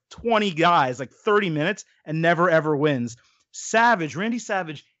for like 20 guys, like 30 minutes, and never ever wins. Randy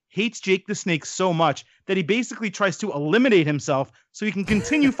Savage hates Jake the Snake so much that he basically tries to eliminate himself so he can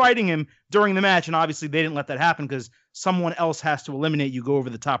continue fighting him during the match. And obviously they didn't let that happen because someone else has to eliminate you, go over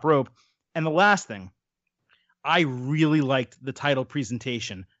the top rope. And the last thing, I really liked the title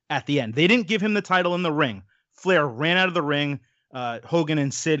presentation at the end. They didn't give him the title in the ring. Flair ran out of the ring. Hogan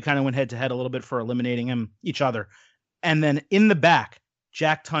and Sid kind of went head to head a little bit for eliminating each other. And then in the back,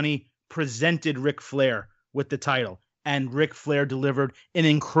 Jack Tunney presented Ric Flair with the title. And Ric Flair delivered an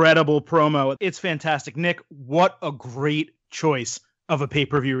incredible promo. It's fantastic. Nick, what a great choice of a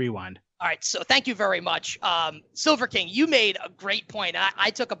pay-per-view rewind. All right, so thank you very much. Silver King, you made a great point. I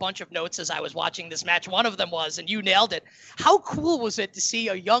took a bunch of notes as I was watching this match. One of them was, and you nailed it, how cool was it to see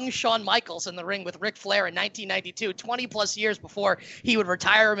a young Shawn Michaels in the ring with Ric Flair in 1992, 20-plus years before he would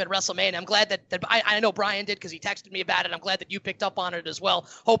retire him at WrestleMania. I'm glad that I know Brian did because he texted me about it. I'm glad that you picked up on it as well.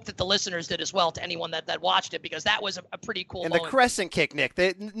 Hope that the listeners did as well, to anyone that watched it, because that was a pretty cool moment. And the crescent kick, Nick.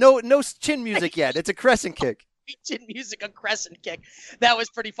 No chin music yet. It's a crescent kick. Chin music, a crescent kick. That was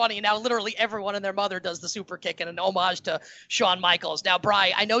pretty funny. And now literally everyone and their mother does the super kick in an homage to Shawn Michaels. Now,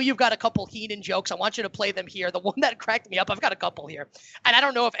 Bri, I know you've got a couple Heenan jokes. I want you to play them here. The one that cracked me up, I've got a couple here. And I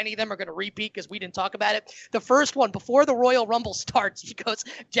don't know if any of them are going to repeat because we didn't talk about it. The first one, before the Royal Rumble starts, he goes,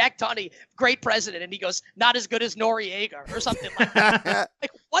 Jack Tunney, great president. And he goes, not as good as Noriega or something like that.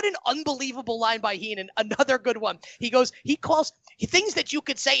 Like, what an unbelievable line by Heenan. Another good one. He goes, he calls things that you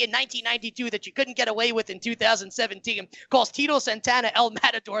could say in 1992 that you couldn't get away with in 2017, calls Tito Santana El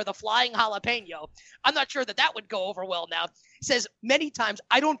Matador, the flying jalapeno. I'm not sure that would go over well now. Says many times,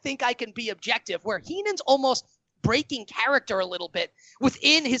 I don't think I can be objective, where Heenan's almost breaking character a little bit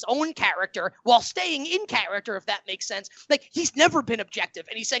within his own character while staying in character, if that makes sense. Like, he's never been objective,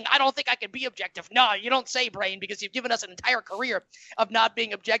 and he's saying, I don't think I can be objective. No, you don't say, Brain, because you've given us an entire career of not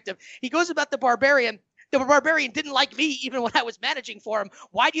being objective. He goes about the Barbarian. The Barbarian didn't like me even when I was managing for him.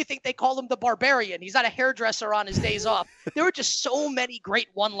 Why do you think they call him the Barbarian? He's not a hairdresser on his days off. There were just so many great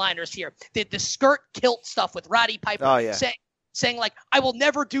one-liners here. The skirt kilt stuff with Roddy Piper saying like, I will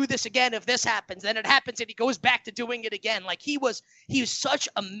never do this again if this happens. Then it happens and he goes back to doing it again. Like, he was such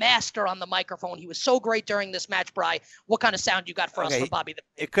a master on the microphone. He was so great during this match, Bri. What kind of sound you got for us for Bobby?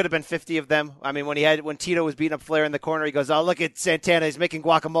 It could have been 50 of them. I mean, when Tito was beating up Flair in the corner, he goes, oh, look at Santana. He's making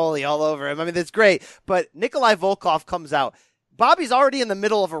guacamole all over him. I mean, that's great. But Nikolai Volkov comes out. Bobby's already in the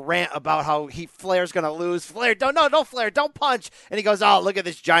middle of a rant about how Flair's going to lose. Flair, Flair, don't punch. And he goes, oh, look at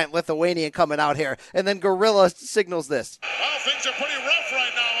this giant Lithuanian coming out here. And then Gorilla signals this. Well, things are pretty rough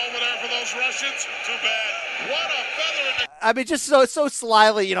right now over there for those Russians. Too bad. What a feather in the... I mean, just so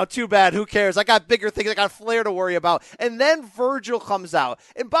slyly, too bad. Who cares? I got bigger things. I got Flair to worry about. And then Virgil comes out.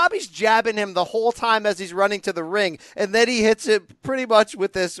 And Bobby's jabbing him the whole time as he's running to the ring. And then he hits it pretty much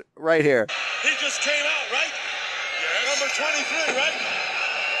with this right here. He just came out, right? Yes. Number 23, right?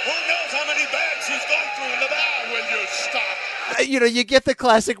 Who knows how many bags he's gone through in the bar. Will you stop? You get the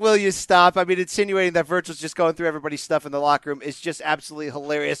classic, will you stop? I mean, insinuating that Virgil's just going through everybody's stuff in the locker room is just absolutely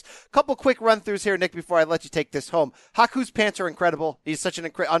hilarious. Couple quick run-throughs here, Nick, before I let you take this home. Haku's pants are incredible. He's such an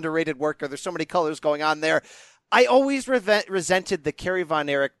underrated worker. There's so many colors going on there. I always resented the Kerry Von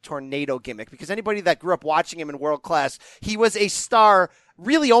Erich tornado gimmick because anybody that grew up watching him in World Class, he was a star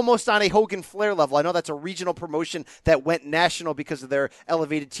really almost on a Hogan Flair level. I know that's a regional promotion that went national because of their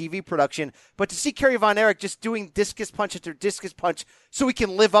elevated TV production, but to see Kerry Von Erich just doing discus punch after discus punch so he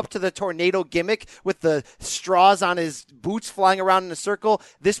can live up to the tornado gimmick with the straws on his boots flying around in a circle.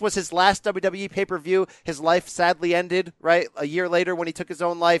 This was his last WWE pay-per-view. His life sadly ended, right, a year later when he took his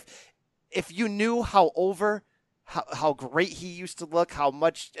own life. If you knew how great he used to look, how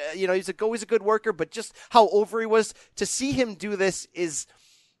much, he's always a good worker, but just how over he was, to see him do this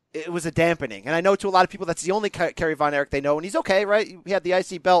it was a dampening. And I know to a lot of people that's the only Kerry Von Erich they know, and he's okay, right? He had the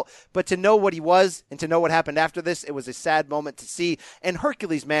IC belt, but to know what he was and to know what happened after this, it was a sad moment to see. And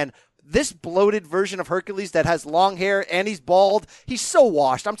Hercules, man, this bloated version of Hercules that has long hair and he's bald, he's so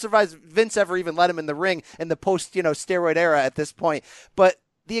washed. I'm surprised Vince ever even let him in the ring in the post, steroid era at this point. But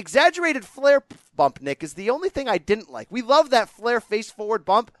the exaggerated Flair bump, Nick, is the only thing I didn't like. We love that Flair face-forward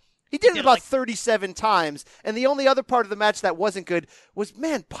bump. He did it about 37 times, and the only other part of the match that wasn't good was,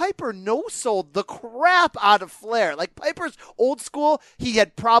 man, Piper no-sold the crap out of Flair. Like, Piper's old school, he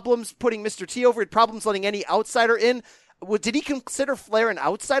had problems putting Mr. T over, he had problems letting any outsider in. Did he consider Flair an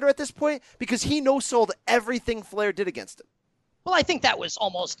outsider at this point? Because he no-sold everything Flair did against him. Well, I think that was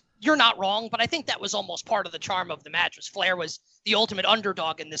almost, you're not wrong, but I think that was almost part of the charm of the match, was Flair was the ultimate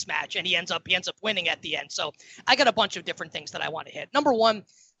underdog in this match, and he ends up winning at the end. So I got a bunch of different things that I want to hit. Number one,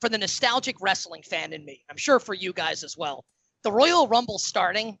 for the nostalgic wrestling fan in me, I'm sure for you guys as well, the Royal Rumble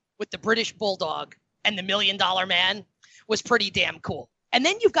starting with the British Bulldog and the $1 Million Man was pretty damn cool. And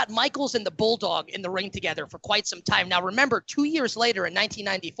then you've got Michaels and the Bulldog in the ring together for quite some time. Now, remember, 2 years later in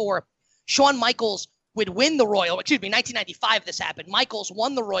 1994, Shawn Michaels would win the 1995 this happened. Michaels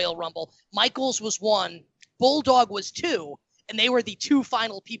won the Royal Rumble. Michaels was 1, Bulldog was 2, and they were the 2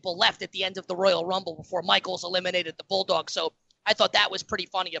 final people left at the end of the Royal Rumble before Michaels eliminated the Bulldog. So I thought that was pretty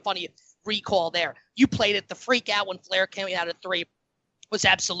funny, a funny recall there. You played it. The freak out when Flair came out at 3 was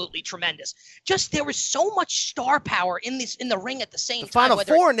absolutely tremendous. Just there was so much star power in the ring at the same time. The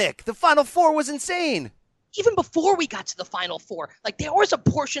Final Four, Nick. The Final Four was insane. Even before we got to the Final Four, like there was a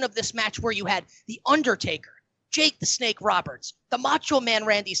portion of this match where you had The Undertaker, Jake the Snake Roberts, the Macho Man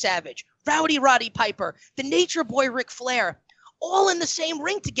Randy Savage, Rowdy Roddy Piper, the Nature Boy Ric Flair, all in the same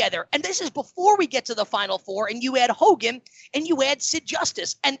ring together. And this is before we get to the Final Four, and you add Hogan and you add Sid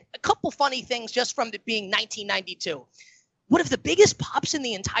Justice. And a couple funny things just from it being 1992. One of the biggest pops in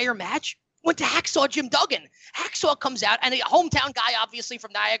the entire match went to Hacksaw Jim Duggan. Hacksaw comes out, and a hometown guy, obviously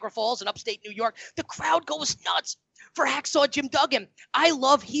from Niagara Falls in upstate New York. The crowd goes nuts for Hacksaw Jim Duggan. I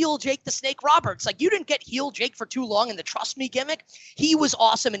love heel Jake the Snake Roberts. Like, you didn't get heel Jake for too long in the Trust Me gimmick. He was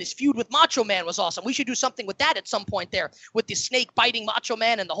awesome, and his feud with Macho Man was awesome. We should do something with that at some point there, with the snake biting Macho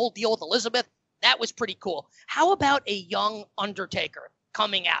Man and the whole deal with Elizabeth. That was pretty cool. How about a young Undertaker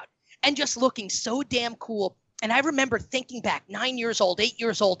coming out and just looking so damn cool? And I remember thinking back, 9 years old, 8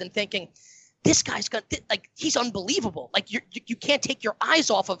 years old, and thinking, this guy's he's unbelievable. Like, you can't take your eyes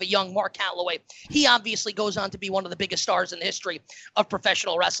off of a young Mark Calloway. He obviously goes on to be one of the biggest stars in the history of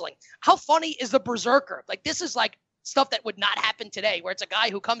professional wrestling. How funny is the Berserker? Like, this is like stuff that would not happen today, where it's a guy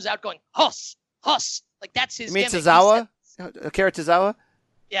who comes out going, Huss, Huss. Like, that's his gimmick. You mean Tozawa? Akira Tozawa?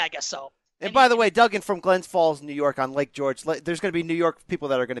 Yeah, I guess so. And by the way, Duggan from Glens Falls, New York on Lake George. There's going to be New York people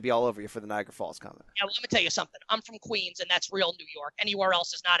that are going to be all over you for the Niagara Falls comment. Yeah, well, let me tell you something. I'm from Queens, and that's real New York. Anywhere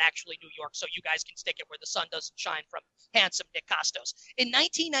else is not actually New York, so you guys can stick it where the sun doesn't shine from handsome Nick Kostos. In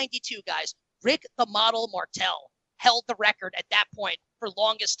 1992, guys, Rick the Model Martel held the record at that point for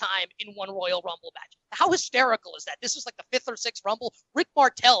longest time in one Royal Rumble match. How hysterical is that? This was like the 5th or 6th Rumble. Rick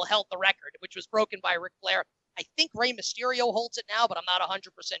Martel held the record, which was broken by Ric Flair. I think Rey Mysterio holds it now, but I'm not 100%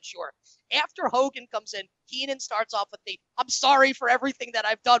 sure. After Hogan comes in, Keenan starts off with the, I'm sorry for everything that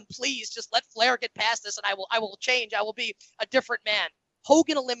I've done. Please just let Flair get past this, and I will change. I will be a different man.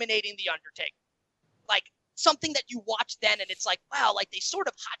 Hogan eliminating The Undertaker. Like, something that you watch then, and it's like, wow, like they sort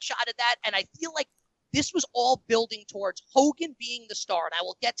of hot-shotted that, and I feel like this was all building towards Hogan being the star, and I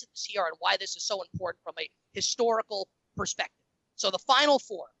will get to this here and why this is so important from a historical perspective. So the Final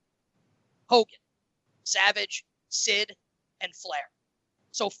Four, Hogan, Savage, Sid, and Flair.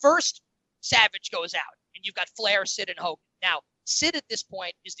 So first, Savage goes out, and you've got Flair, Sid, and Hogan. Now, Sid at this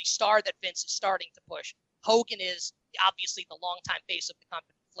point is the star that Vince is starting to push. Hogan is obviously the longtime face of the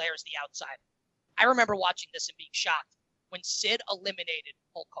company. Flair's the outsider. I remember watching this and being shocked when Sid eliminated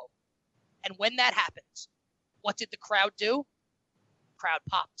Hulk Hogan. And when that happens, what did the crowd do? The crowd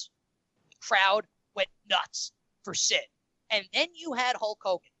popped. The crowd went nuts for Sid. And then you had Hulk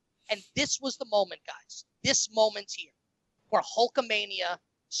Hogan. And this was the moment, guys. This moment here where Hulkamania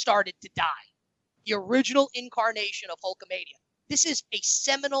started to die. The original incarnation of Hulkamania. This is a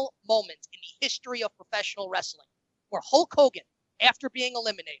seminal moment in the history of professional wrestling where Hulk Hogan, after being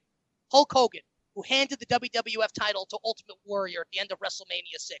eliminated, Hulk Hogan, who handed the WWF title to Ultimate Warrior at the end of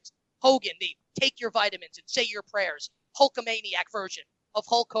WrestleMania 6, Hogan, the take your vitamins and say your prayers, Hulkamaniac version of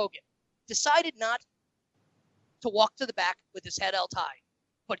Hulk Hogan, decided not to walk to the back with his head held high,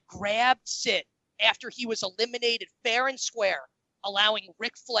 but grabbed Sid after he was eliminated fair and square, allowing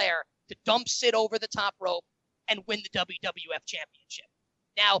Ric Flair to dump Sid over the top rope and win the WWF Championship.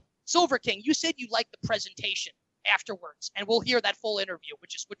 Now, Silver King, you said you liked the presentation afterwards, and we'll hear that full interview,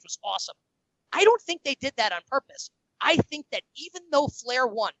 which was awesome. I don't think they did that on purpose. I think that even though Flair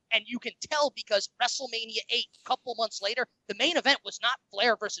won, and you can tell because WrestleMania 8, a couple months later, the main event was not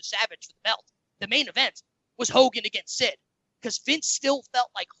Flair versus Savage for the belt. The main event was Hogan against Sid, because Vince still felt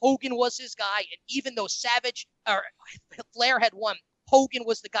like Hogan was his guy, and even though Flair had won, Hogan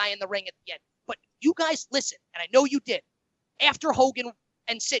was the guy in the ring at the end. But you guys listen, and I know you did. After Hogan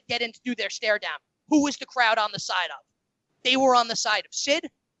and Sid get in to do their stare down, who was the crowd on the side of? They were on the side of Sid.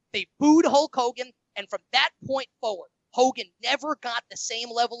 They booed Hulk Hogan, and from that point forward, Hogan never got the same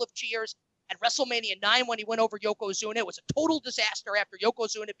level of cheers. At WrestleMania 9, when he went over Yokozuna, it was a total disaster after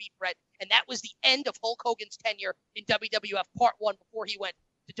Yokozuna beat Bret, and that was the end of Hulk Hogan's tenure in WWF Part 1 before he went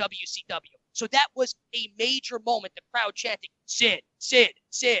to WCW. So that was a major moment, the crowd chanting, Sid, Sid,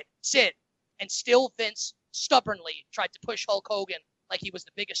 Sid, Sid. And still Vince stubbornly tried to push Hulk Hogan like he was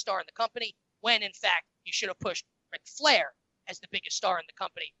the biggest star in the company, when in fact he should have pushed Ric Flair as the biggest star in the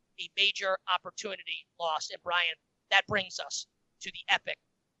company. A major opportunity lost. And Brian, that brings us to the epic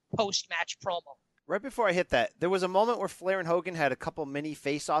post-match promo. Right before I hit that, there was a moment where Flair and Hogan had a couple mini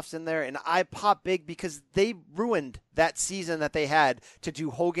face-offs in there, and I popped big because they ruined that season that they had to do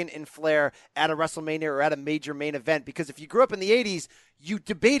Hogan and Flair at a WrestleMania or at a major main event. Because if you grew up in the 80s, you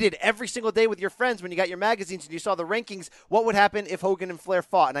debated every single day with your friends when you got your magazines and you saw the rankings, what would happen if Hogan and Flair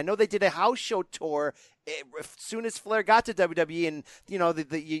fought. And I know they did a house show tour as soon as Flair got to WWE, and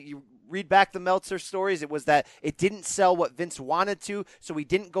you read back the Meltzer stories, it was that it didn't sell what Vince wanted to, so he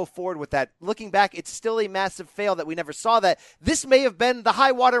didn't go forward with that. Looking back, it's still a massive fail that we never saw that. This may have been the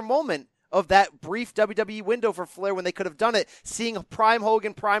high water moment of that brief WWE window for Flair when they could have done it, seeing prime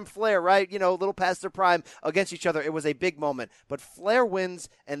Hogan, prime Flair, right? A little past their prime against each other. It was a big moment. But Flair wins,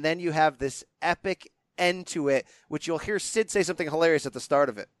 and then you have this epic end to it, which you'll hear Sid say something hilarious at the start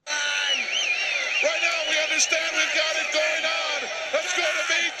of it. Right now, we understand we've got it going on. Let's go to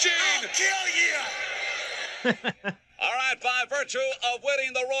me, Gene. I'll kill you. All right, by virtue of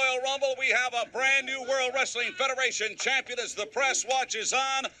winning the Royal Rumble, we have a brand new World Wrestling Federation champion as the press watches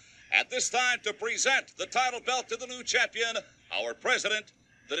on. At this time, to present the title belt to the new champion, our president,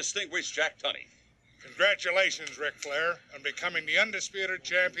 the distinguished Jack Tunney. Congratulations, Ric Flair, on becoming the undisputed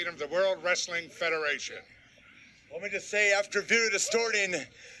champion of the World Wrestling Federation. Let me just say, after distorting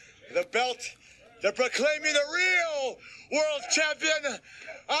the belt, they're proclaiming the real world champion.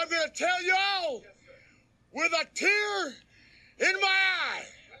 I'm going to tell you all, with a tear in my eye,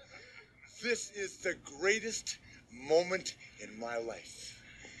 this is the greatest moment in my life.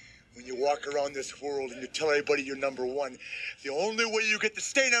 When you walk around this world and you tell everybody you're number one, the only way you get to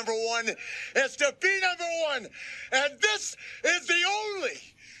stay number one is to be number one. And this is the only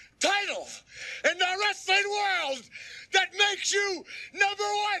title in the wrestling world that makes you number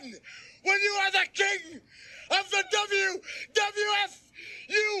one. When you are the king of the WWF,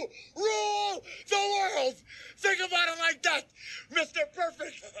 you rule the world. Think about it like that, Mr.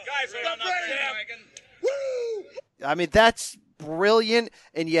 Perfect. Guys, I'm not bandwagon. Woo! I mean, that's brilliant,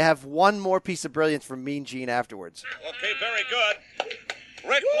 and you have one more piece of brilliance from Mean Gene afterwards. Okay, very good.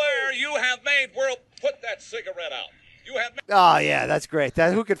 Ric Flair, you have made world... Put that cigarette out. You have made... Oh, yeah, that's great.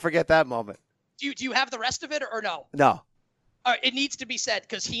 Who could forget that moment? Do you have the rest of it or no? No. It needs to be said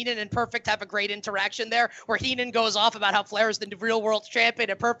because Heenan and Perfect have a great interaction there where Heenan goes off about how Flair is the real world champion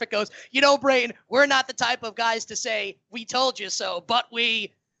and Perfect goes, Brain, we're not the type of guys to say, we told you so, but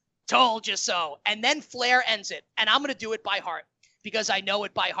we told you so. And then Flair ends it. And I'm going to do it by heart because I know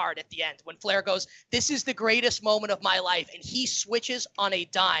it by heart at the end. When Flair goes, this is the greatest moment of my life. And he switches on a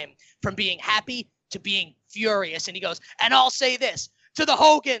dime from being happy to being furious. And he goes, and I'll say this to the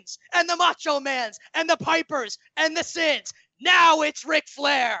Hogans and the Macho Mans and the Pipers and the Sids. Now it's Ric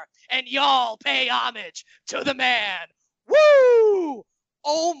Flair, and y'all pay homage to the man. Woo!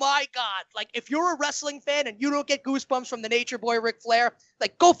 Oh, my God. Like, if you're a wrestling fan and you don't get goosebumps from the Nature Boy Ric Flair,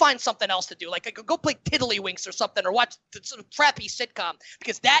 like, go find something else to do. Like, go play Tiddlywinks or something or watch some crappy sitcom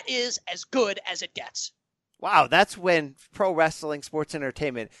because that is as good as it gets. Wow, that's when pro wrestling, sports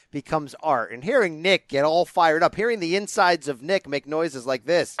entertainment becomes art. And hearing Nick get all fired up, hearing the insides of Nick make noises like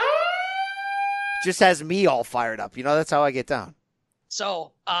this, just has me all fired up. That's how I get down.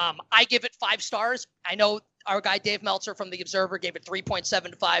 So I give it 5 stars. I know our guy Dave Meltzer from The Observer gave it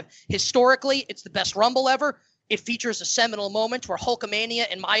 3.75. Historically, it's the best Rumble ever. It features a seminal moment where Hulkamania,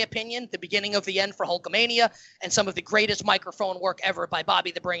 in my opinion, the beginning of the end for Hulkamania, and some of the greatest microphone work ever by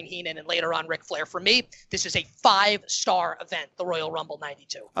Bobby the Brain Heenan and later on Ric Flair. For me, this is a 5-star event, the Royal Rumble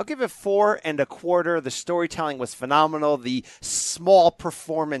 92. I'll give it 4 1/4. The storytelling was phenomenal. The small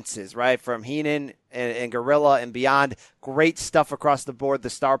performances, right, from Heenan and Gorilla and beyond, great stuff across the board. The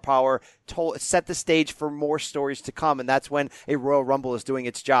star power set the stage for more stories to come, and that's when a Royal Rumble is doing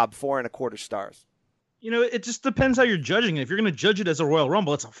its job. 4 1/4 stars. It just depends how you're judging it. If you're going to judge it as a Royal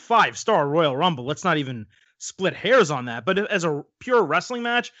Rumble, it's a 5-star Royal Rumble. Let's not even split hairs on that. But as a pure wrestling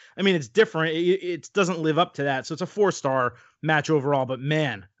match, I mean, it's different. It doesn't live up to that. So it's a 4-star match overall. But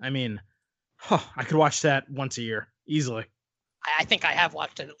man, I mean, I could watch that once a year easily. I think I have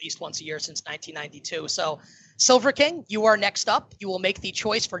watched it at least once a year since 1992. So Silver King, you are next up. You will make the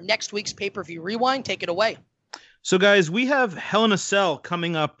choice for next week's pay-per-view rewind. Take it away. So, guys, we have Hell in a Cell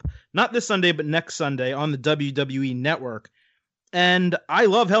coming up, not this Sunday, but next Sunday on the WWE Network. And I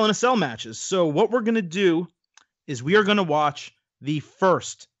love Hell in a Cell matches. So what we're going to do is we are going to watch the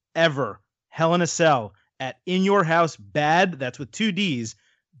first ever Hell in a Cell at In Your House Bad, that's with 2 Ds,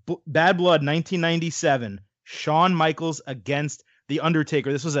 Bad Blood 1997, Shawn Michaels against The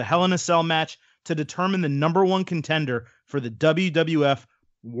Undertaker. This was a Hell in a Cell match to determine the number 1 contender for the WWF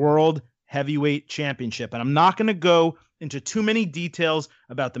World Heavyweight Championship. And I'm not going to go into too many details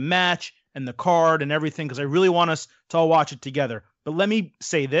about the match and the card and everything because I really want us to all watch it together. But let me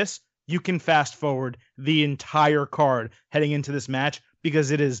say this. You can fast forward the entire card heading into this match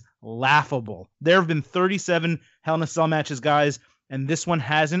because it is laughable. There have been 37 Hell in a Cell matches, guys, and this one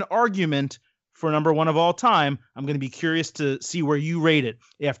has an argument for number one of all time. I'm going to be curious to see where you rate it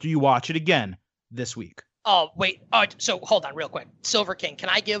after you watch it again this week. Oh, wait. So hold on real quick. Silver King, can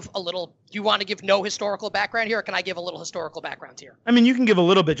I give a little, you want to give no historical background here, or can I give a little historical background here? I mean, you can give a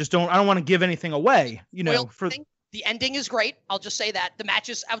little bit, just I don't want to give anything away, The ending is great. I'll just say that. The match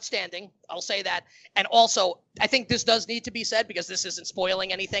is outstanding. I'll say that. And also, I think this does need to be said because this isn't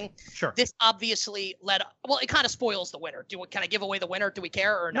spoiling anything. Sure. This obviously it kind of spoils the winner. Can I give away the winner? Do we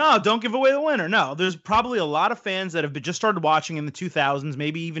care or no? No, don't give away the winner. No, there's probably a lot of fans that have just started watching in the 2000s,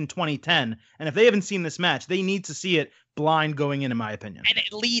 maybe even 2010. And if they haven't seen this match, they need to see it blind going in my opinion. And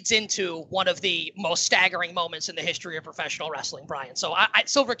it leads into one of the most staggering moments in the history of professional wrestling, Brian. So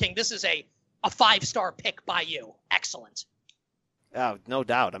Silver King, this is a 5-star pick by you. Excellent. Oh, no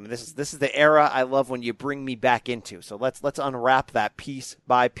doubt. I mean, this is the era I love when you bring me back into. So let's unwrap that piece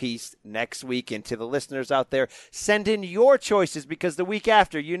by piece next week. And to the listeners out there, send in your choices because the week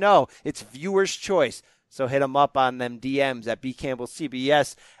after, it's viewers' choice. So hit them up on them DMs at B Campbell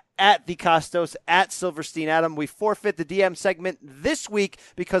CBS, at the Kostos, at Silverstein Adam. We forfeit the DM segment this week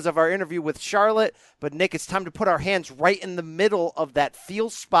because of our interview with Charlotte. But, Nick, it's time to put our hands right in the middle of that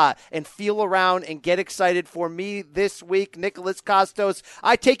feel spot and feel around and get excited for me this week. Nicholas Kostos,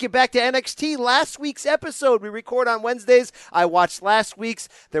 I take you back to NXT, last week's episode. We record on Wednesdays. I watched last week's.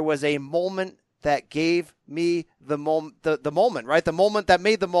 There was a moment that gave me the moment, right? The moment that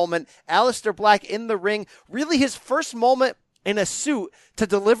made the moment. Aleister Black in the ring. Really his first moment in a suit to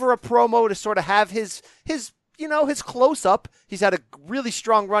deliver a promo to sort of have his close-up. He's had a really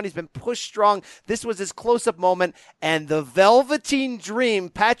strong run. He's been pushed strong. This was his close-up moment. And the Velveteen Dream,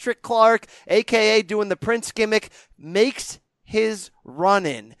 Patrick Clark, a.k.a. doing the Prince gimmick, makes his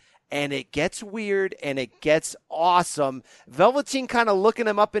run-in. And it gets weird, and it gets awesome. Velveteen kind of looking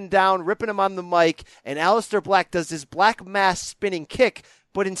him up and down, ripping him on the mic, and Aleister Black does his Black Mass spinning kick,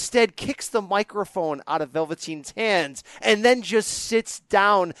 but instead kicks the microphone out of Velveteen's hands and then just sits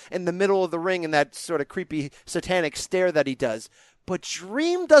down in the middle of the ring in that sort of creepy satanic stare that he does. But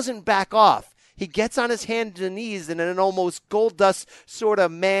Dream doesn't back off. He gets on his hands and knees and in an almost Goldust sort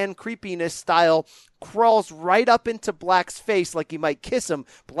of man creepiness style, crawls right up into Black's face like he might kiss him.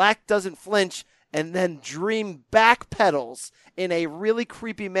 Black doesn't flinch, and then Dream backpedals in a really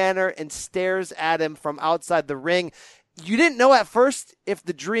creepy manner and stares at him from outside the ring. You didn't know at first if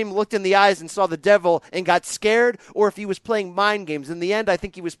the Dream looked in the eyes and saw the devil and got scared or if he was playing mind games. In the end, I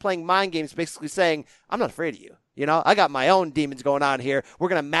think he was playing mind games, basically saying, I'm not afraid of you. I got my own demons going on here. We're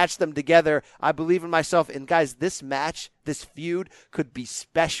going to match them together. I believe in myself. And guys, this match, this feud could be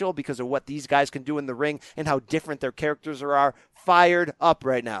special because of what these guys can do in the ring and how different their characters are. Fired up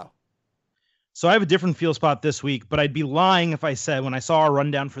right now. So I have a different feel spot this week, but I'd be lying if I said when I saw our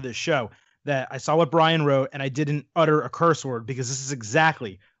rundown for this show that I saw what Brian wrote and I didn't utter a curse word because this is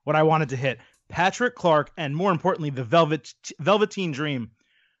exactly what I wanted to hit. Patrick Clark and more importantly, the Velveteen Dream,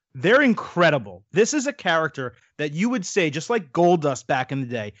 they're incredible. This is a character that you would say, just like Goldust back in the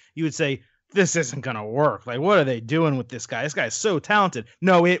day, you would say, this isn't going to work. Like, what are they doing with this guy? This guy is so talented.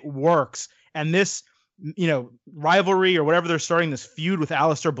 No, it works. And this, rivalry or whatever they're starting, this feud with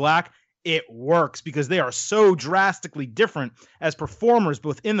Aleister Black, it works because they are so drastically different as performers,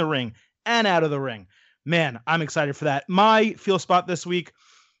 both in the ring and out of the ring. Man, I'm excited for that. My feel spot this week,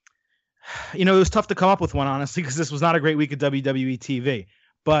 it was tough to come up with one, honestly, because this was not a great week of WWE TV.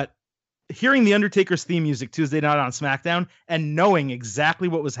 But hearing The Undertaker's theme music Tuesday night on SmackDown and knowing exactly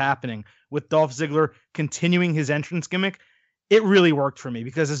what was happening with Dolph Ziggler continuing his entrance gimmick, it really worked for me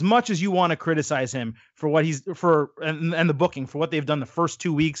because as much as you want to criticize him for what and the booking for what they've done the first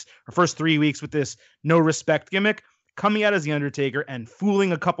 2 weeks or first 3 weeks with this no respect gimmick, coming out as The Undertaker and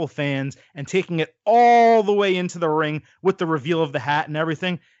fooling a couple fans and taking it all the way into the ring with the reveal of the hat and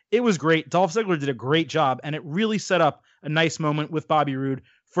everything, it was great. Dolph Ziggler did a great job, and it really set up a nice moment with Bobby Roode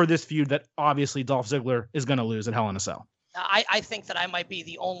for this feud that obviously Dolph Ziggler is going to lose at Hell in a Cell. I think that I might be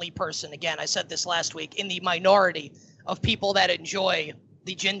the only person, again, I said this last week, in the minority of people that enjoy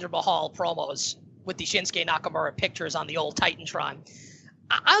the Jinder Mahal promos with the Shinsuke Nakamura pictures on the old Titantron.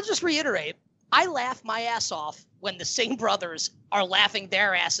 I'll just reiterate, I laugh my ass off when the Singh brothers are laughing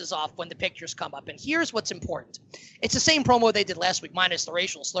their asses off when the pictures come up. And here's what's important. It's the same promo they did last week, minus the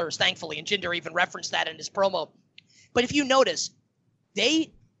racial slurs, thankfully, and Jinder even referenced that in his promo. But if you notice,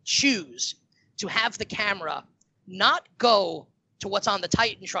 they choose to have the camera not go to what's on the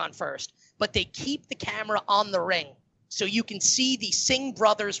Titantron first, but they keep the camera on the ring so you can see the Singh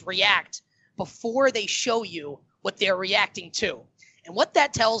brothers react before they show you what they're reacting to. And what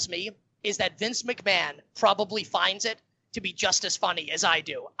that tells me is that Vince McMahon probably finds it to be just as funny as I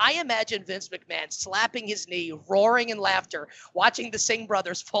do. I imagine Vince McMahon slapping his knee, roaring in laughter, watching the Singh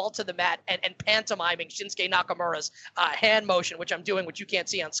brothers fall to the mat and pantomiming Shinsuke Nakamura's hand motion, which I'm doing, which you can't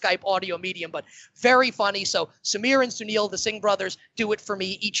see on Skype audio medium, but very funny. So Samir and Sunil, the Singh brothers, do it for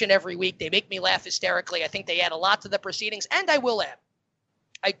me each and every week. They make me laugh hysterically. I think they add a lot to the proceedings, and I will add,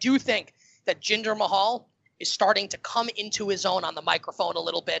 I do think that Jinder Mahal is starting to come into his own on the microphone a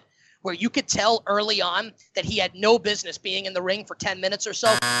little bit, where you could tell early on that he had no business being in the ring for 10 minutes or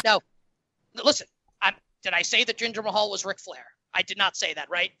so. Now, listen, did I say that Jinder Mahal was Ric Flair? I did not say that,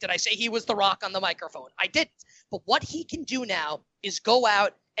 right? Did I say he was The Rock on the microphone? I didn't. But what he can do now is go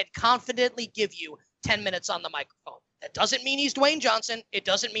out and confidently give you 10 minutes on the microphone. That doesn't mean he's Dwayne Johnson. It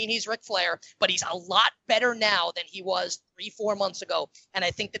doesn't mean he's Ric Flair, but he's a lot better now than he was 3-4 months ago. And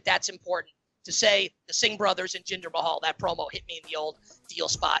I think that that's important. To say the Singh brothers and Jinder Mahal, that promo hit me in the old deal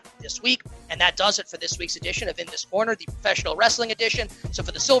spot this week. And that does it for this week's edition of In This Corner, the professional wrestling edition. So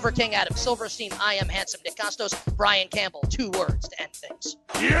for the Silver King, Adam Silverstein, I am handsome Nick Kostos, Brian Campbell, 2 words to end things.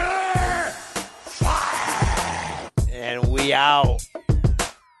 And we out.